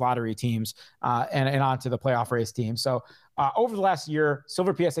off these lottery teams and onto the playoff race team. So over the last year,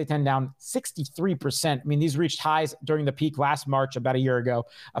 silver PSA 10 down 63%. I mean, these reached highs during the peak last March, about a year ago,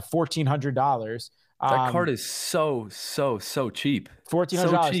 of $1,400. That card is so cheap. $1,400.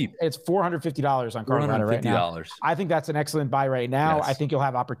 So cheap. It's $450 on Card Ladder right now. I think that's an excellent buy right now. Yes. I think you'll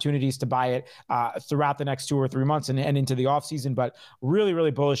have opportunities to buy it throughout the next 2 or 3 months and into the offseason, but really,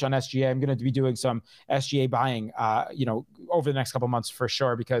 really bullish on SGA. I'm going to be doing some SGA buying, over the next couple months for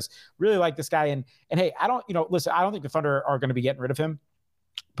sure, because really like this guy. And hey, I don't think the Thunder are going to be getting rid of him.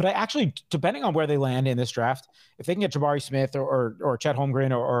 But I actually, depending on where they land in this draft, if they can get Jabari Smith or Chet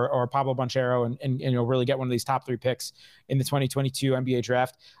Holmgren or Pablo Banchero and really get one of these top 3 picks in the 2022 NBA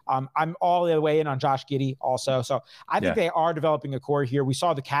draft, I'm all the way in on Josh Giddey also. So I think they are developing a core here. We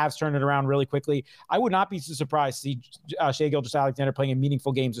saw the Cavs turn it around really quickly. I would not be so surprised to see Shai Gilgeous-Alexander playing in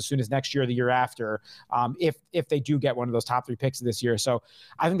meaningful games as soon as next year or the year after, if they do get one of those top 3 picks this year. So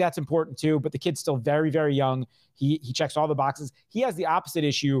I think that's important too. But the kid's still very, very young. He checks all the boxes. He has the opposite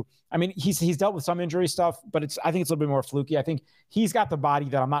issue. I mean, he's dealt with some injury stuff, but I think it's a little bit more fluky. I think he's got the body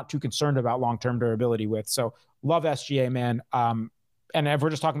that I'm not too concerned about long-term durability with. So love SGA, man. And if we're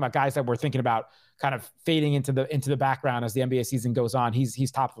just talking about guys that we're thinking about kind of fading into the background as the NBA season goes on,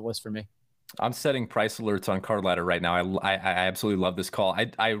 he's top of the list for me. I'm setting price alerts on Card Ladder right now. I absolutely love this call.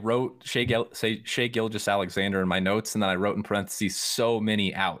 I wrote Shai Gilgeous-Alexander in my notes, and then I wrote in parentheses so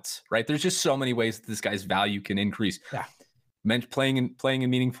many outs. Right? There's just so many ways that this guy's value can increase. Yeah. Playing in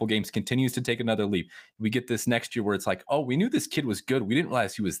meaningful games continues to take another leap. We get this next year where it's like, oh, we knew this kid was good. We didn't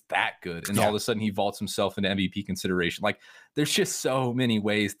realize he was that good. And all of a sudden he vaults himself into MVP consideration. Like there's just so many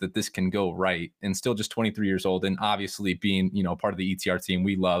ways that this can go right, and still just 23 years old. And obviously being, part of the ETR team,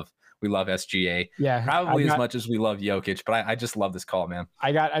 we love SGA. Yeah. Probably as much as we love Jokic, but I just love this call, man.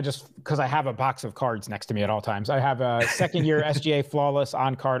 Because I have a box of cards next to me at all times. I have a second year SGA flawless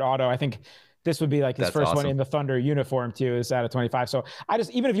on card auto. I think this would be like his first one in the Thunder uniform too, is out of 25. So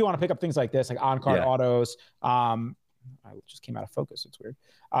even if you want to pick up things like this, like on card autos, I just came out of focus. It's weird.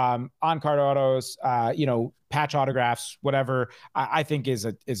 On card autos, patch autographs, whatever, I think is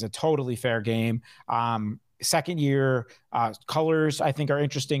a totally fair game. Second year colors, I think, are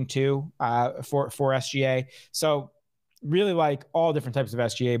interesting too for SGA. So really like all different types of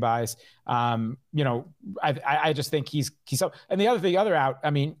SGA buys. I just think he's so. And the other out,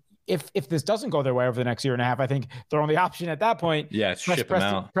 I mean, if this doesn't go their way over the next year and a half, I think their only option at that point, ship him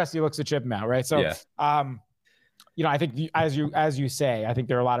out. Presti looks to chip him out, right? So, I think as you say, I think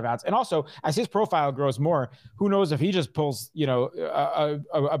there are a lot of outs, and also as his profile grows more, who knows if he just pulls,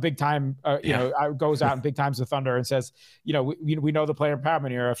 a big time, goes out in big times with Thunder and says, we know the player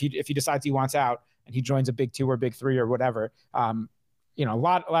empowerment era. If he decides he wants out and he joins a big 2 or big 3 or whatever, as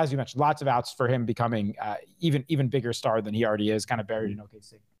you mentioned, lots of outs for him becoming even bigger star than he already is, kind of buried in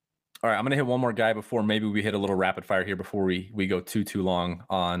OKC. All right, I'm going to hit one more guy before maybe we hit a little rapid fire here before we go too long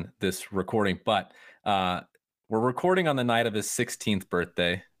on this recording. But we're recording on the night of his 16th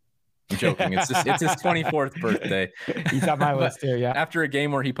birthday. I'm joking. It's his 24th birthday. He's on my But list too. Yeah. after a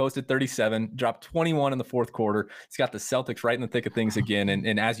game where he posted 37, dropped 21 in the fourth quarter, he's got the Celtics right in the thick of things again.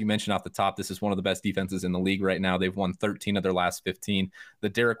 And as you mentioned off the top, this is one of the best defenses in the league right now. They've won 13 of their last 15. The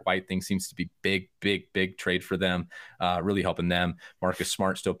Derek White thing seems to be big trade for them, really helping them. Marcus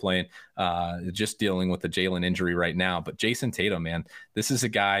Smart still playing, just dealing with the Jalen injury right now. But Jason Tatum, man, this is a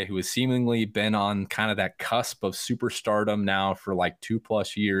guy who has seemingly been on kind of that cusp of superstardom now for like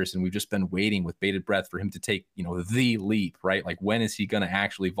 2+ years. And we've just been waiting with bated breath for him to take, the leap, right? Like, when is he going to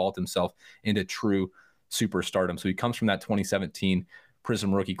actually vault himself into true superstardom? So he comes from that 2017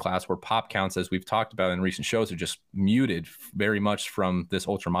 Prism rookie class where pop counts, as we've talked about in recent shows, are just muted very much from this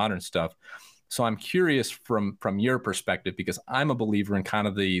ultra modern stuff. So I'm curious from your perspective, because I'm a believer in kind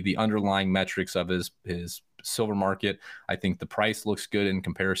of the underlying metrics of his silver market. I think the price looks good in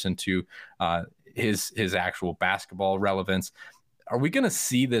comparison to his actual basketball relevance. Are we going to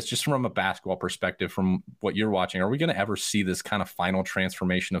see this, just from a basketball perspective, from what you're watching, are we going to ever see this kind of final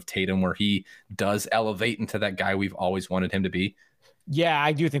transformation of Tatum where he does elevate into that guy we've always wanted him to be? Yeah,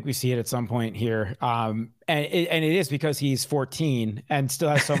 I do think we see it at some point here. And it is because he's 14 and still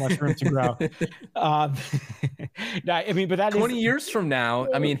has so much room to grow. I mean, but that 20 years from now,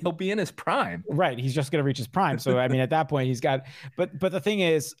 I mean, he'll be in his prime. Right. He's just going to reach his prime. So, I mean, at that point he's got, but the thing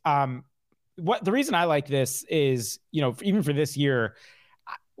is, what the reason I like this is, even for this year,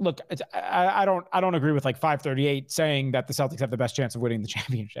 look, I don't agree with like 538 saying that the Celtics have the best chance of winning the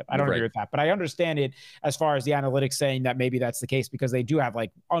championship. I don't agree with that, but I understand it as far as the analytics saying that maybe that's the case, because they do have like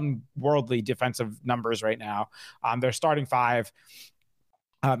unworldly defensive numbers right now. They're starting five.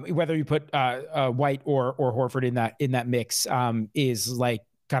 Whether you put White or Horford in that mix is like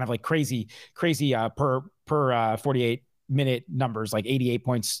kind of like crazy per 48 minute numbers, like 88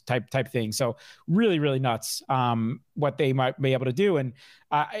 points type thing. So really nuts what they might be able to do. And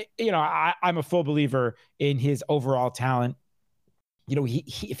I'm a full believer in his overall talent. He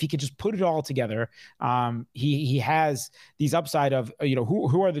if he could just put it all together, he has these upside of,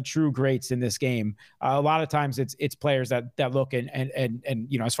 who are the true greats in this game. A lot of times it's players that look and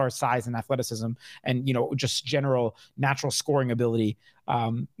as far as size and athleticism and, just general natural scoring ability.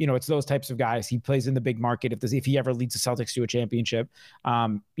 It's those types of guys. He plays in the big market. If he ever leads the Celtics to a championship,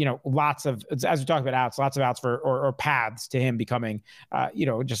 lots of, as we talk about outs, lots of outs for, or paths to him becoming,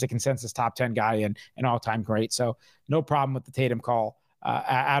 just a consensus top 10 guy and an all-time great. So no problem with the Tatum call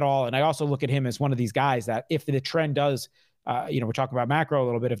at all. And I also look at him as one of these guys that if the trend does, we're talking about macro a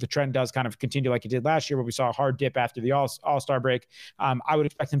little bit. If the trend does kind of continue like it did last year, where we saw a hard dip after the All-Star break, I would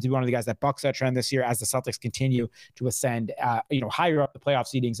expect him to be one of the guys that bucks that trend this year as the Celtics continue to ascend, higher up the playoff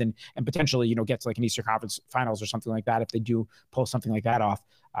seedings and potentially, get to like an Eastern Conference Finals or something like that. If they do pull something like that off,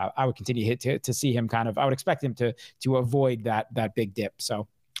 I would continue to see him I would expect him to avoid that big dip. So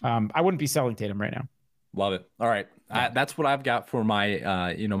I wouldn't be selling Tatum right now. Love it. All right. That's what I've got for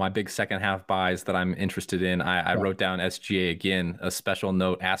my, my big second half buys that I'm interested in. I wrote down SGA again, a special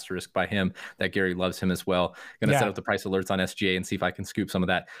note asterisk by him that Gary loves him as well. Going to set up the price alerts on SGA and see if I can scoop some of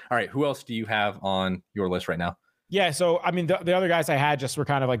that. All right. Who else do you have on your list right now? Yeah, so I mean, the other guys I had just were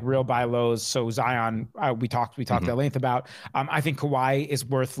kind of like real buy lows. So Zion, we talked at length about. I think Kawhi is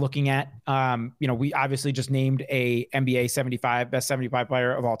worth looking at. We obviously just named a NBA best 75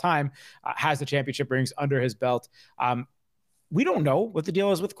 player of all time, has the championship rings under his belt. We don't know what the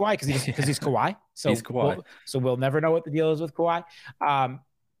deal is with Kawhi because he's Kawhi. So he's Kawhi. We'll never know what the deal is with Kawhi.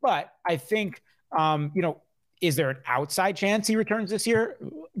 But I think, is there an outside chance he returns this year?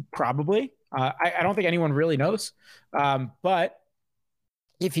 Probably. I don't think anyone really knows. But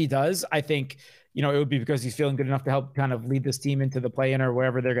if he does, I think, it would be because he's feeling good enough to help kind of lead this team into the play-in or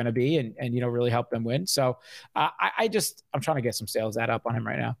wherever they're going to be and really help them win. So I'm trying to get some sales ad up on him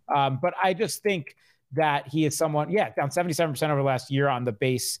right now. But I just think that he is someone, down 77% over the last year on the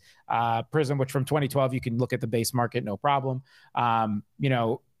base Prism, which from 2012, you can look at the base market, no problem.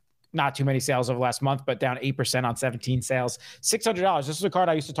 Not too many sales over the last month, but down 8% on 17 sales. $600. This is a card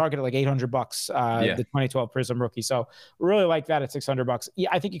I used to target at like $800. The 2012 Prism rookie. So really like that at $600. Yeah,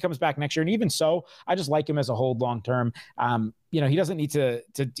 I think he comes back next year, and even so, I just like him as a hold long term. He doesn't need to.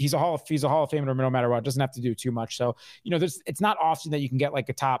 He's a Hall of Famer no matter what. Doesn't have to do too much. So it's not often that you can get like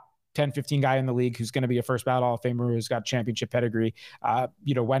a top 10, 15 guy in the league who's going to be a first ballot Hall of Famer who's got championship pedigree,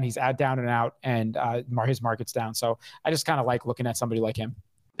 when he's down and out and his market's down. So I just kind of like looking at somebody like him.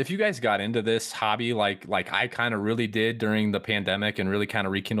 If you guys got into this hobby like I kind of really did during the pandemic and really kind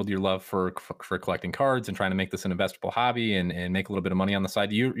of rekindled your love for collecting cards and trying to make this an investable hobby and make a little bit of money on the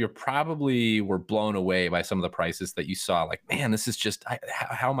side, you probably were blown away by some of the prices that you saw. Like, man, this is just,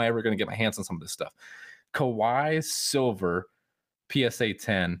 how am I ever going to get my hands on some of this stuff? Kawhi Silver PSA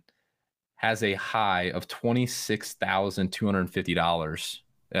 10 has a high of $26,250.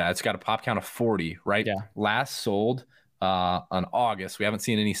 It's got a pop count of 40, right? Yeah. Last sold on August. We haven't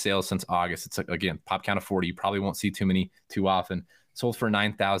seen any sales since August. It's again, pop count of 40. You probably won't see too many too often. Sold for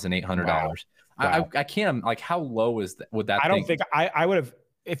 $9,800. Wow. I can't, like, how low is that? Would that, I don't think I would have,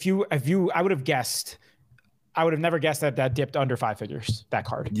 I would have guessed, I would have never guessed that dipped under 5 figures, that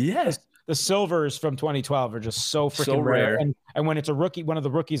card. Yes. The silvers from 2012 are just so freaking rare. And when it's a rookie, one of the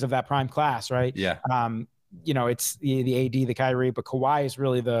rookies of that prime class, right? Yeah. You know, it's the AD, the Kyrie, but Kawhi is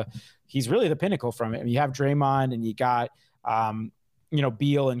really he's really the pinnacle from it. I mean, you have Draymond and you got, you know,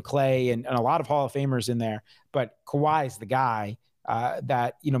 Beal and Clay and a lot of Hall of Famers in there, but Kawhi is the guy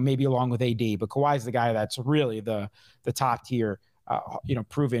that, you know, maybe along with AD, but Kawhi is the guy that's really the top tier, you know,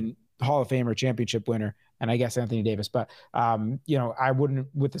 proven Hall of Famer, championship winner, and I guess Anthony Davis. But, you know, I wouldn't,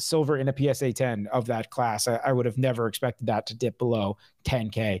 with the silver in a PSA 10 of that class, I would have never expected that to dip below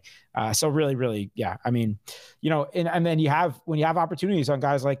 10K. So really, really, yeah. I mean, you know, and then when you have opportunities on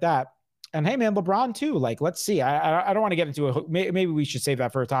guys like that, and hey, man, LeBron too. Like, let's see. I don't want to get into maybe we should save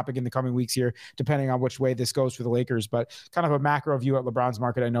that for a topic in the coming weeks here, depending on which way this goes for the Lakers. But kind of a macro view at LeBron's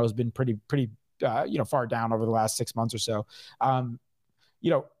market, I know, has been pretty, you know, far down over the last 6 months or so. You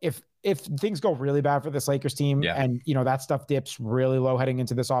know, if things go really bad for this Lakers team, and, you know, that stuff dips really low heading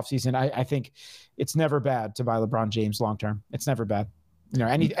into this offseason, I think it's never bad to buy LeBron James long term. It's never bad. You know,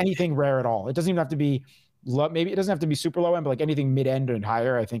 anything rare at all. It doesn't even have to be low. Maybe it doesn't have to be super low end, but like anything mid end and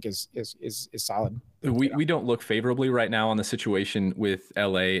higher, I think is solid. We don't look favorably right now on the situation with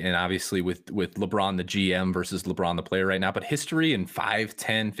LA, and obviously with LeBron, the GM, versus LeBron, the player right now. But history in 5,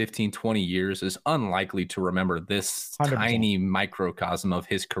 10, 15, 20 years is unlikely to remember this 100%. Tiny microcosm of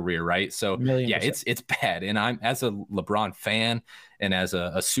his career, right? So yeah, it's bad. And I'm, as a LeBron fan and as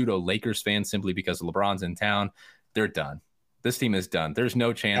a pseudo Lakers fan, simply because LeBron's in town, they're done. This team is done. There's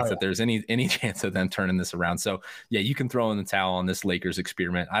no chance that there's any chance of them turning this around. So yeah, you can throw in the towel on this Lakers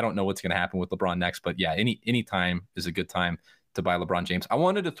experiment. I don't know what's going to happen with LeBron next, but yeah, any time is a good time to buy LeBron James. I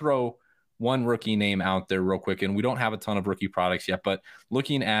wanted to throw one rookie name out there real quick, and we don't have a ton of rookie products yet, but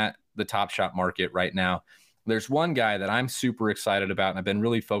looking at the Top Shot market right now, there's one guy that I'm super excited about, and I've been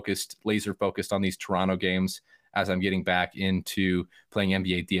really laser focused on these Toronto games as I'm getting back into playing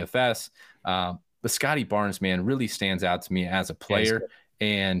NBA DFS. The Scottie Barnes, man, really stands out to me as a player.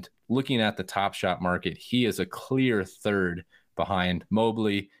 And looking at the Top Shot market, he is a clear third behind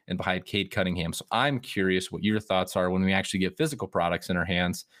Mobley and behind Cade Cunningham. So I'm curious what your thoughts are when we actually get physical products in our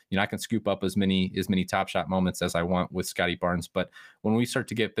hands. You know, I can scoop up as many Top Shot moments as I want with Scottie Barnes, but when we start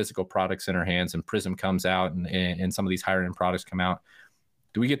to get physical products in our hands and Prism comes out and some of these higher end products come out,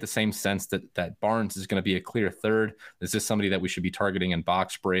 do we get the same sense that Barnes is going to be a clear third? Is this somebody that we should be targeting in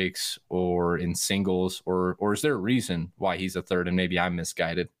box breaks or in singles, or is there a reason why he's a third and maybe I'm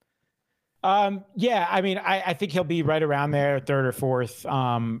misguided? Yeah, I mean, I think he'll be right around there, third or fourth,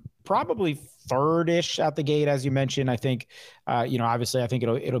 probably third-ish out the gate, as you mentioned. I think, you know, obviously I think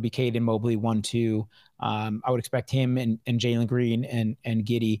it'll be Cade and Mobley 1, 2. I would expect him and Jalen Green and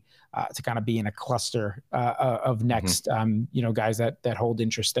Giddey to kind of be in a cluster of next, you know, guys that hold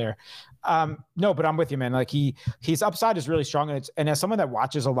interest there. No, but I'm with you, man. Like his upside is really strong, and as someone that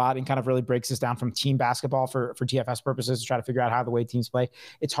watches a lot and kind of really breaks this down from team basketball for TFS purposes to try to figure out how the way teams play,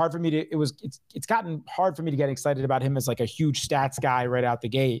 it's hard for me to. It's gotten hard for me to get excited about him as like a huge stats guy right out the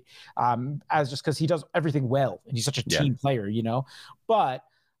gate, as just because he does everything well and he's such a team player, you know. But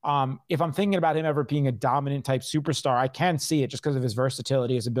if I'm thinking about him ever being a dominant type superstar, I can see it just because of his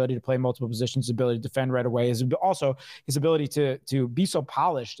versatility, his ability to play multiple positions, his ability to defend right away, also his ability to be so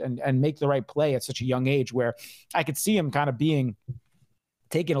polished and make the right play at such a young age, where I could see him kind of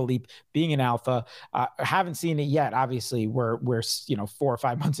taking a leap, being an alpha. Haven't seen it yet. Obviously, we're 4 or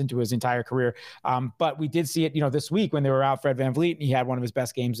 5 months into his entire career, but we did see it, you know, this week when they were out Fred VanVleet, and he had one of his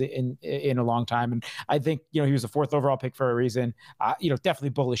best games in a long time. And I think, you know, he was a 4th overall pick for a reason. You know,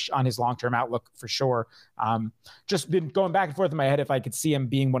 definitely bullish on his long-term outlook for sure. Just been going back and forth in my head if I could see him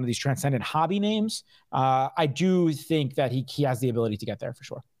being one of these transcendent hobby names. I do think that he has the ability to get there for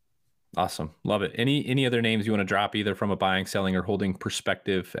sure. Awesome. Love it. Any other names you want to drop, either from a buying, selling, or holding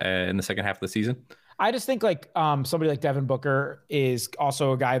perspective in the second half of the season? I just think like somebody like Devin Booker is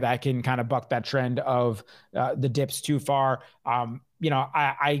also a guy that can kind of buck that trend of the dips too far. You know,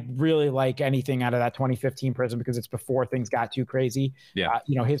 I really like anything out of that 2015 Prism because it's before things got too crazy. Yeah.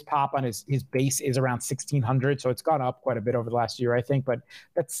 You know, his pop on his base is around 1,600. So it's gone up quite a bit over the last year, I think, but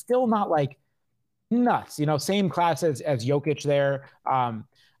that's still not like nuts, you know, same class as Jokic there.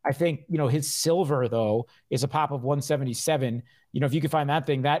 I think, you know, his silver, though, is a pop of 177. You know, if you can find that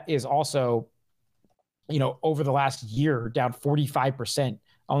thing, that is also, you know, over the last year down 45%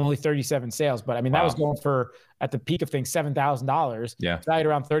 only 37 sales. But I mean, that was going for, at the peak of things, $7,000. Yeah. It's valued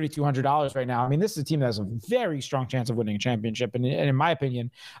around $3,200 right now. I mean, this is a team that has a very strong chance of winning a championship. And in my opinion,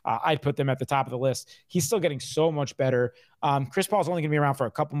 I'd put them at the top of the list. He's still getting so much better. Chris Paul's only going to be around for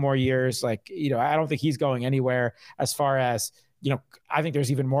a couple more years. Like, you know, I don't think he's going anywhere as far as, you know, I think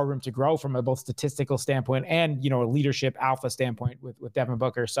there's even more room to grow from a both statistical standpoint and, you know, a leadership alpha standpoint with Devin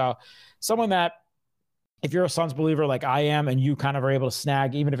Booker. So someone that, if you're a Suns believer like I am, and you kind of are able to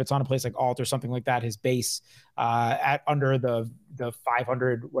snag, even if it's on a place like Alt or something like that, his base at under the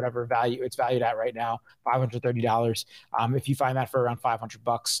 500 whatever value it's valued at right now, $530. If you find that for around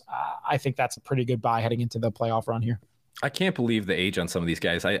 $500, I think that's a pretty good buy heading into the playoff run here. I can't believe the age on some of these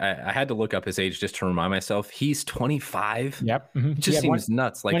guys. I had to look up his age just to remind myself. He's 25. Yep. It just seems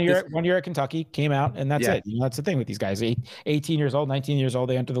nuts. Like when you're at Kentucky, came out, and that's it. You know, that's the thing with these guys. 18 years old, 19 years old,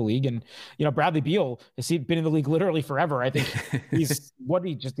 they enter the league. And, you know, Bradley Beal has been in the league literally forever. I think he's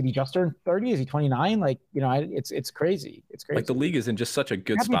did he just turn 30? Is he 29? Like, you know, it's crazy. It's crazy. Like, the league is in just such a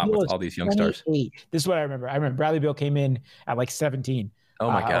good Bradley spot Beal with all these young 28. stars. This is what I remember. I remember Bradley Beal came in at like 17. Oh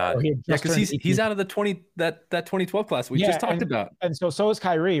my God. Yeah, because he's out of the 2012 class we just talked about. And so is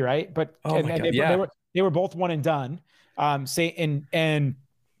Kyrie, right? But they were both one and done. But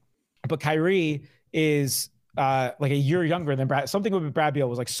Kyrie is like a year younger than Brad. Something with Brad Beal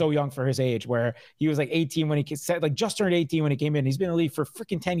was like so young for his age, where he was like 18 when he said, like, just turned 18 when he came in. He's been in the league for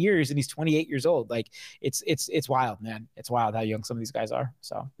freaking 10 years and he's 28 years old. Like, it's wild, man. It's wild how young some of these guys are.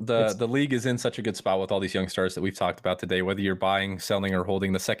 So the league is in such a good spot with all these young stars that we've talked about today. Whether you're buying, selling, or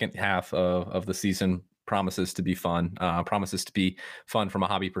holding, the second half of the season promises to be fun. Promises to be fun from a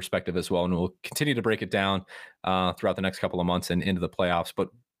hobby perspective as well. And we'll continue to break it down throughout the next couple of months and into the playoffs. But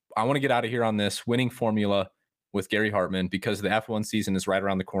I want to get out of here on this winning formula with Gary Hartman, because the F1 season is right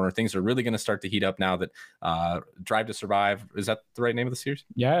around the corner. Things are really going to start to heat up now that Drive to Survive, is that the right name of the series?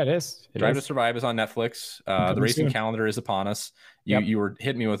 Yeah, it is. Drive to Survive is on Netflix. The racing calendar is upon us. You were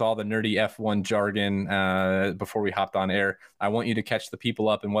hitting me with all the nerdy F1 jargon before we hopped on air. I want you to catch the people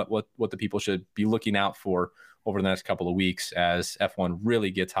up and what the people should be looking out for over the next couple of weeks as F1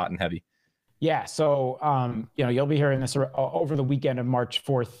 really gets hot and heavy. Yeah. So, you know, you'll be hearing this over the weekend of March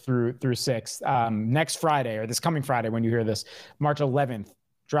 4th through 6th. Next Friday, or this coming Friday, when you hear this, March 11th,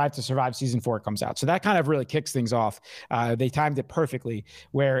 Drive to Survive Season 4 comes out. So that kind of really kicks things off. They timed it perfectly,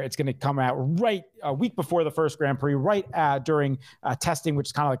 where it's going to come out right a week before the first Grand Prix, right during testing, which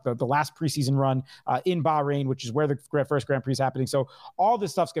is kind of like the last preseason run in Bahrain, which is where the first Grand Prix is happening. So all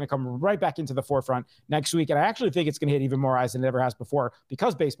this stuff's going to come right back into the forefront next week. And I actually think it's going to hit even more eyes than it ever has before,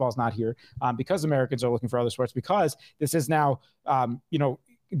 because baseball's not here, because Americans are looking for other sports, because this is now, you know,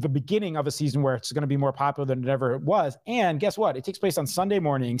 the beginning of a season where it's going to be more popular than it ever was. And guess what? It takes place on Sunday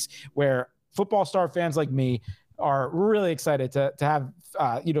mornings, where football star fans like me are really excited to have,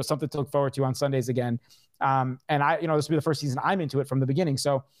 you know, something to look forward to on Sundays again. And this will be the first season I'm into it from the beginning.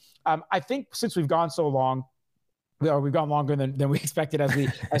 So I think since we've gone so long, we've gone longer than we expected,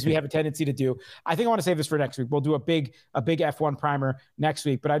 as we have a tendency to do. I think I want to save this for next week. We'll do a big F1 primer next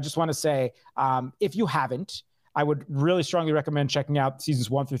week. But I just want to say, if you haven't, I would really strongly recommend checking out seasons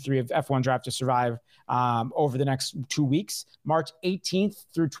 1 through 3 of F1 Drive to Survive over the next 2 weeks, March 18th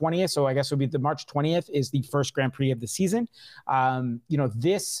through 20th. So I guess it would be the March 20th is the first Grand Prix of the season. You know,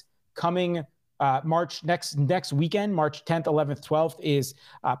 this coming March next weekend, March 10th, 11th, 12th is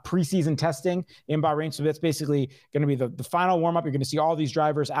preseason testing in Bahrain. So that's basically going to be the final warm up. You're going to see all these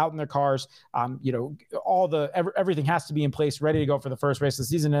drivers out in their cars. You know, everything has to be in place, ready to go for the first race of the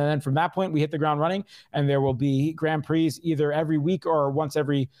season. And then from that point, we hit the ground running, and there will be Grand Prix either every week or once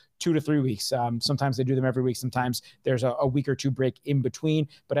every 2 to 3 weeks. Sometimes they do them every week. Sometimes there's a week or two break in between.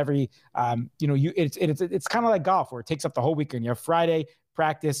 But every, it's kind of like golf, where it takes up the whole weekend. You have Friday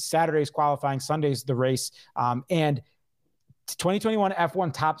practice, Saturday's qualifying, Sunday's the race. And 2021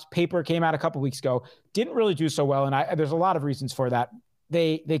 F1 Tops paper came out a couple weeks ago. Didn't really do so well, and there's a lot of reasons for that.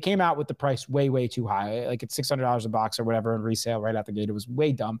 They came out with the price way too high, like it's $600 a box or whatever in resale right out the gate. It was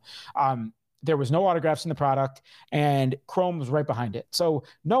way dumb. There was no autographs in the product, and Chrome was right behind it. So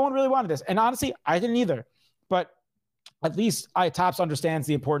no one really wanted this. And honestly, I didn't either. But at least Topps understands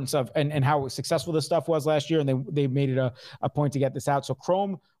the importance of and how successful this stuff was last year, and they made it a point to get this out. So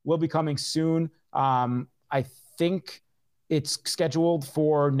Chrome will be coming soon. I think it's scheduled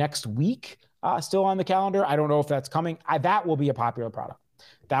for next week, still on the calendar. I don't know if that's coming. That will be a popular product.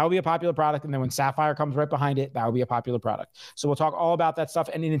 That will be a popular product. And then when Sapphire comes right behind it, that will be a popular product. So we'll talk all about that stuff.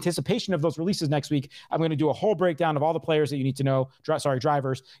 And in anticipation of those releases next week, I'm going to do a whole breakdown of all the players that you need to know,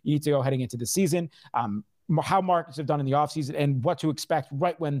 drivers you need to go heading into the season, how markets have done in the offseason, and what to expect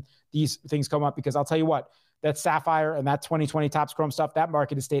right when these things come up. Because I'll tell you what, that Sapphire and that 2020 Topps Chrome stuff, that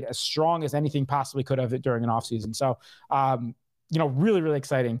market has stayed as strong as anything possibly could have during an offseason. So, really, really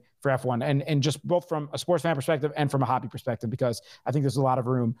exciting for F1 and just both from a sports fan perspective and from a hobby perspective, because I think there's a lot of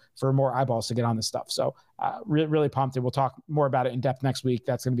room for more eyeballs to get on this stuff. So really, really pumped. And we'll talk more about it in depth next week.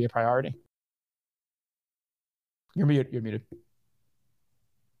 That's going to be a priority. You're muted.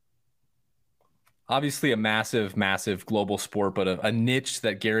 Obviously a massive, massive global sport, but a niche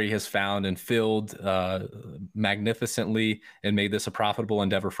that Gary has found and filled magnificently and made this a profitable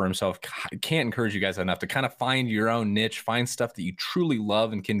endeavor for himself. Can't encourage you guys enough to kind of find your own niche, find stuff that you truly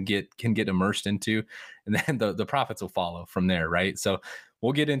love and can get immersed into, and then the profits will follow from there, right? So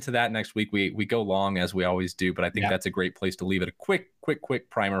we'll get into that next week. We go long as we always do, but I think that's a great place to leave it. A quick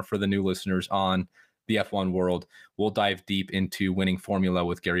primer for the new listeners on the F1 world. We'll dive deep into winning formula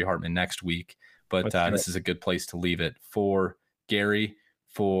with Gary Hartman next week. But this is a good place to leave it for Gary,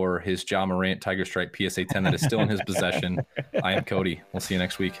 for his Ja Morant Tiger Stripe PSA 10 that is still in his possession. I am Cody. We'll see you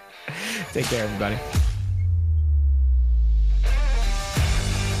next week. Take care, everybody.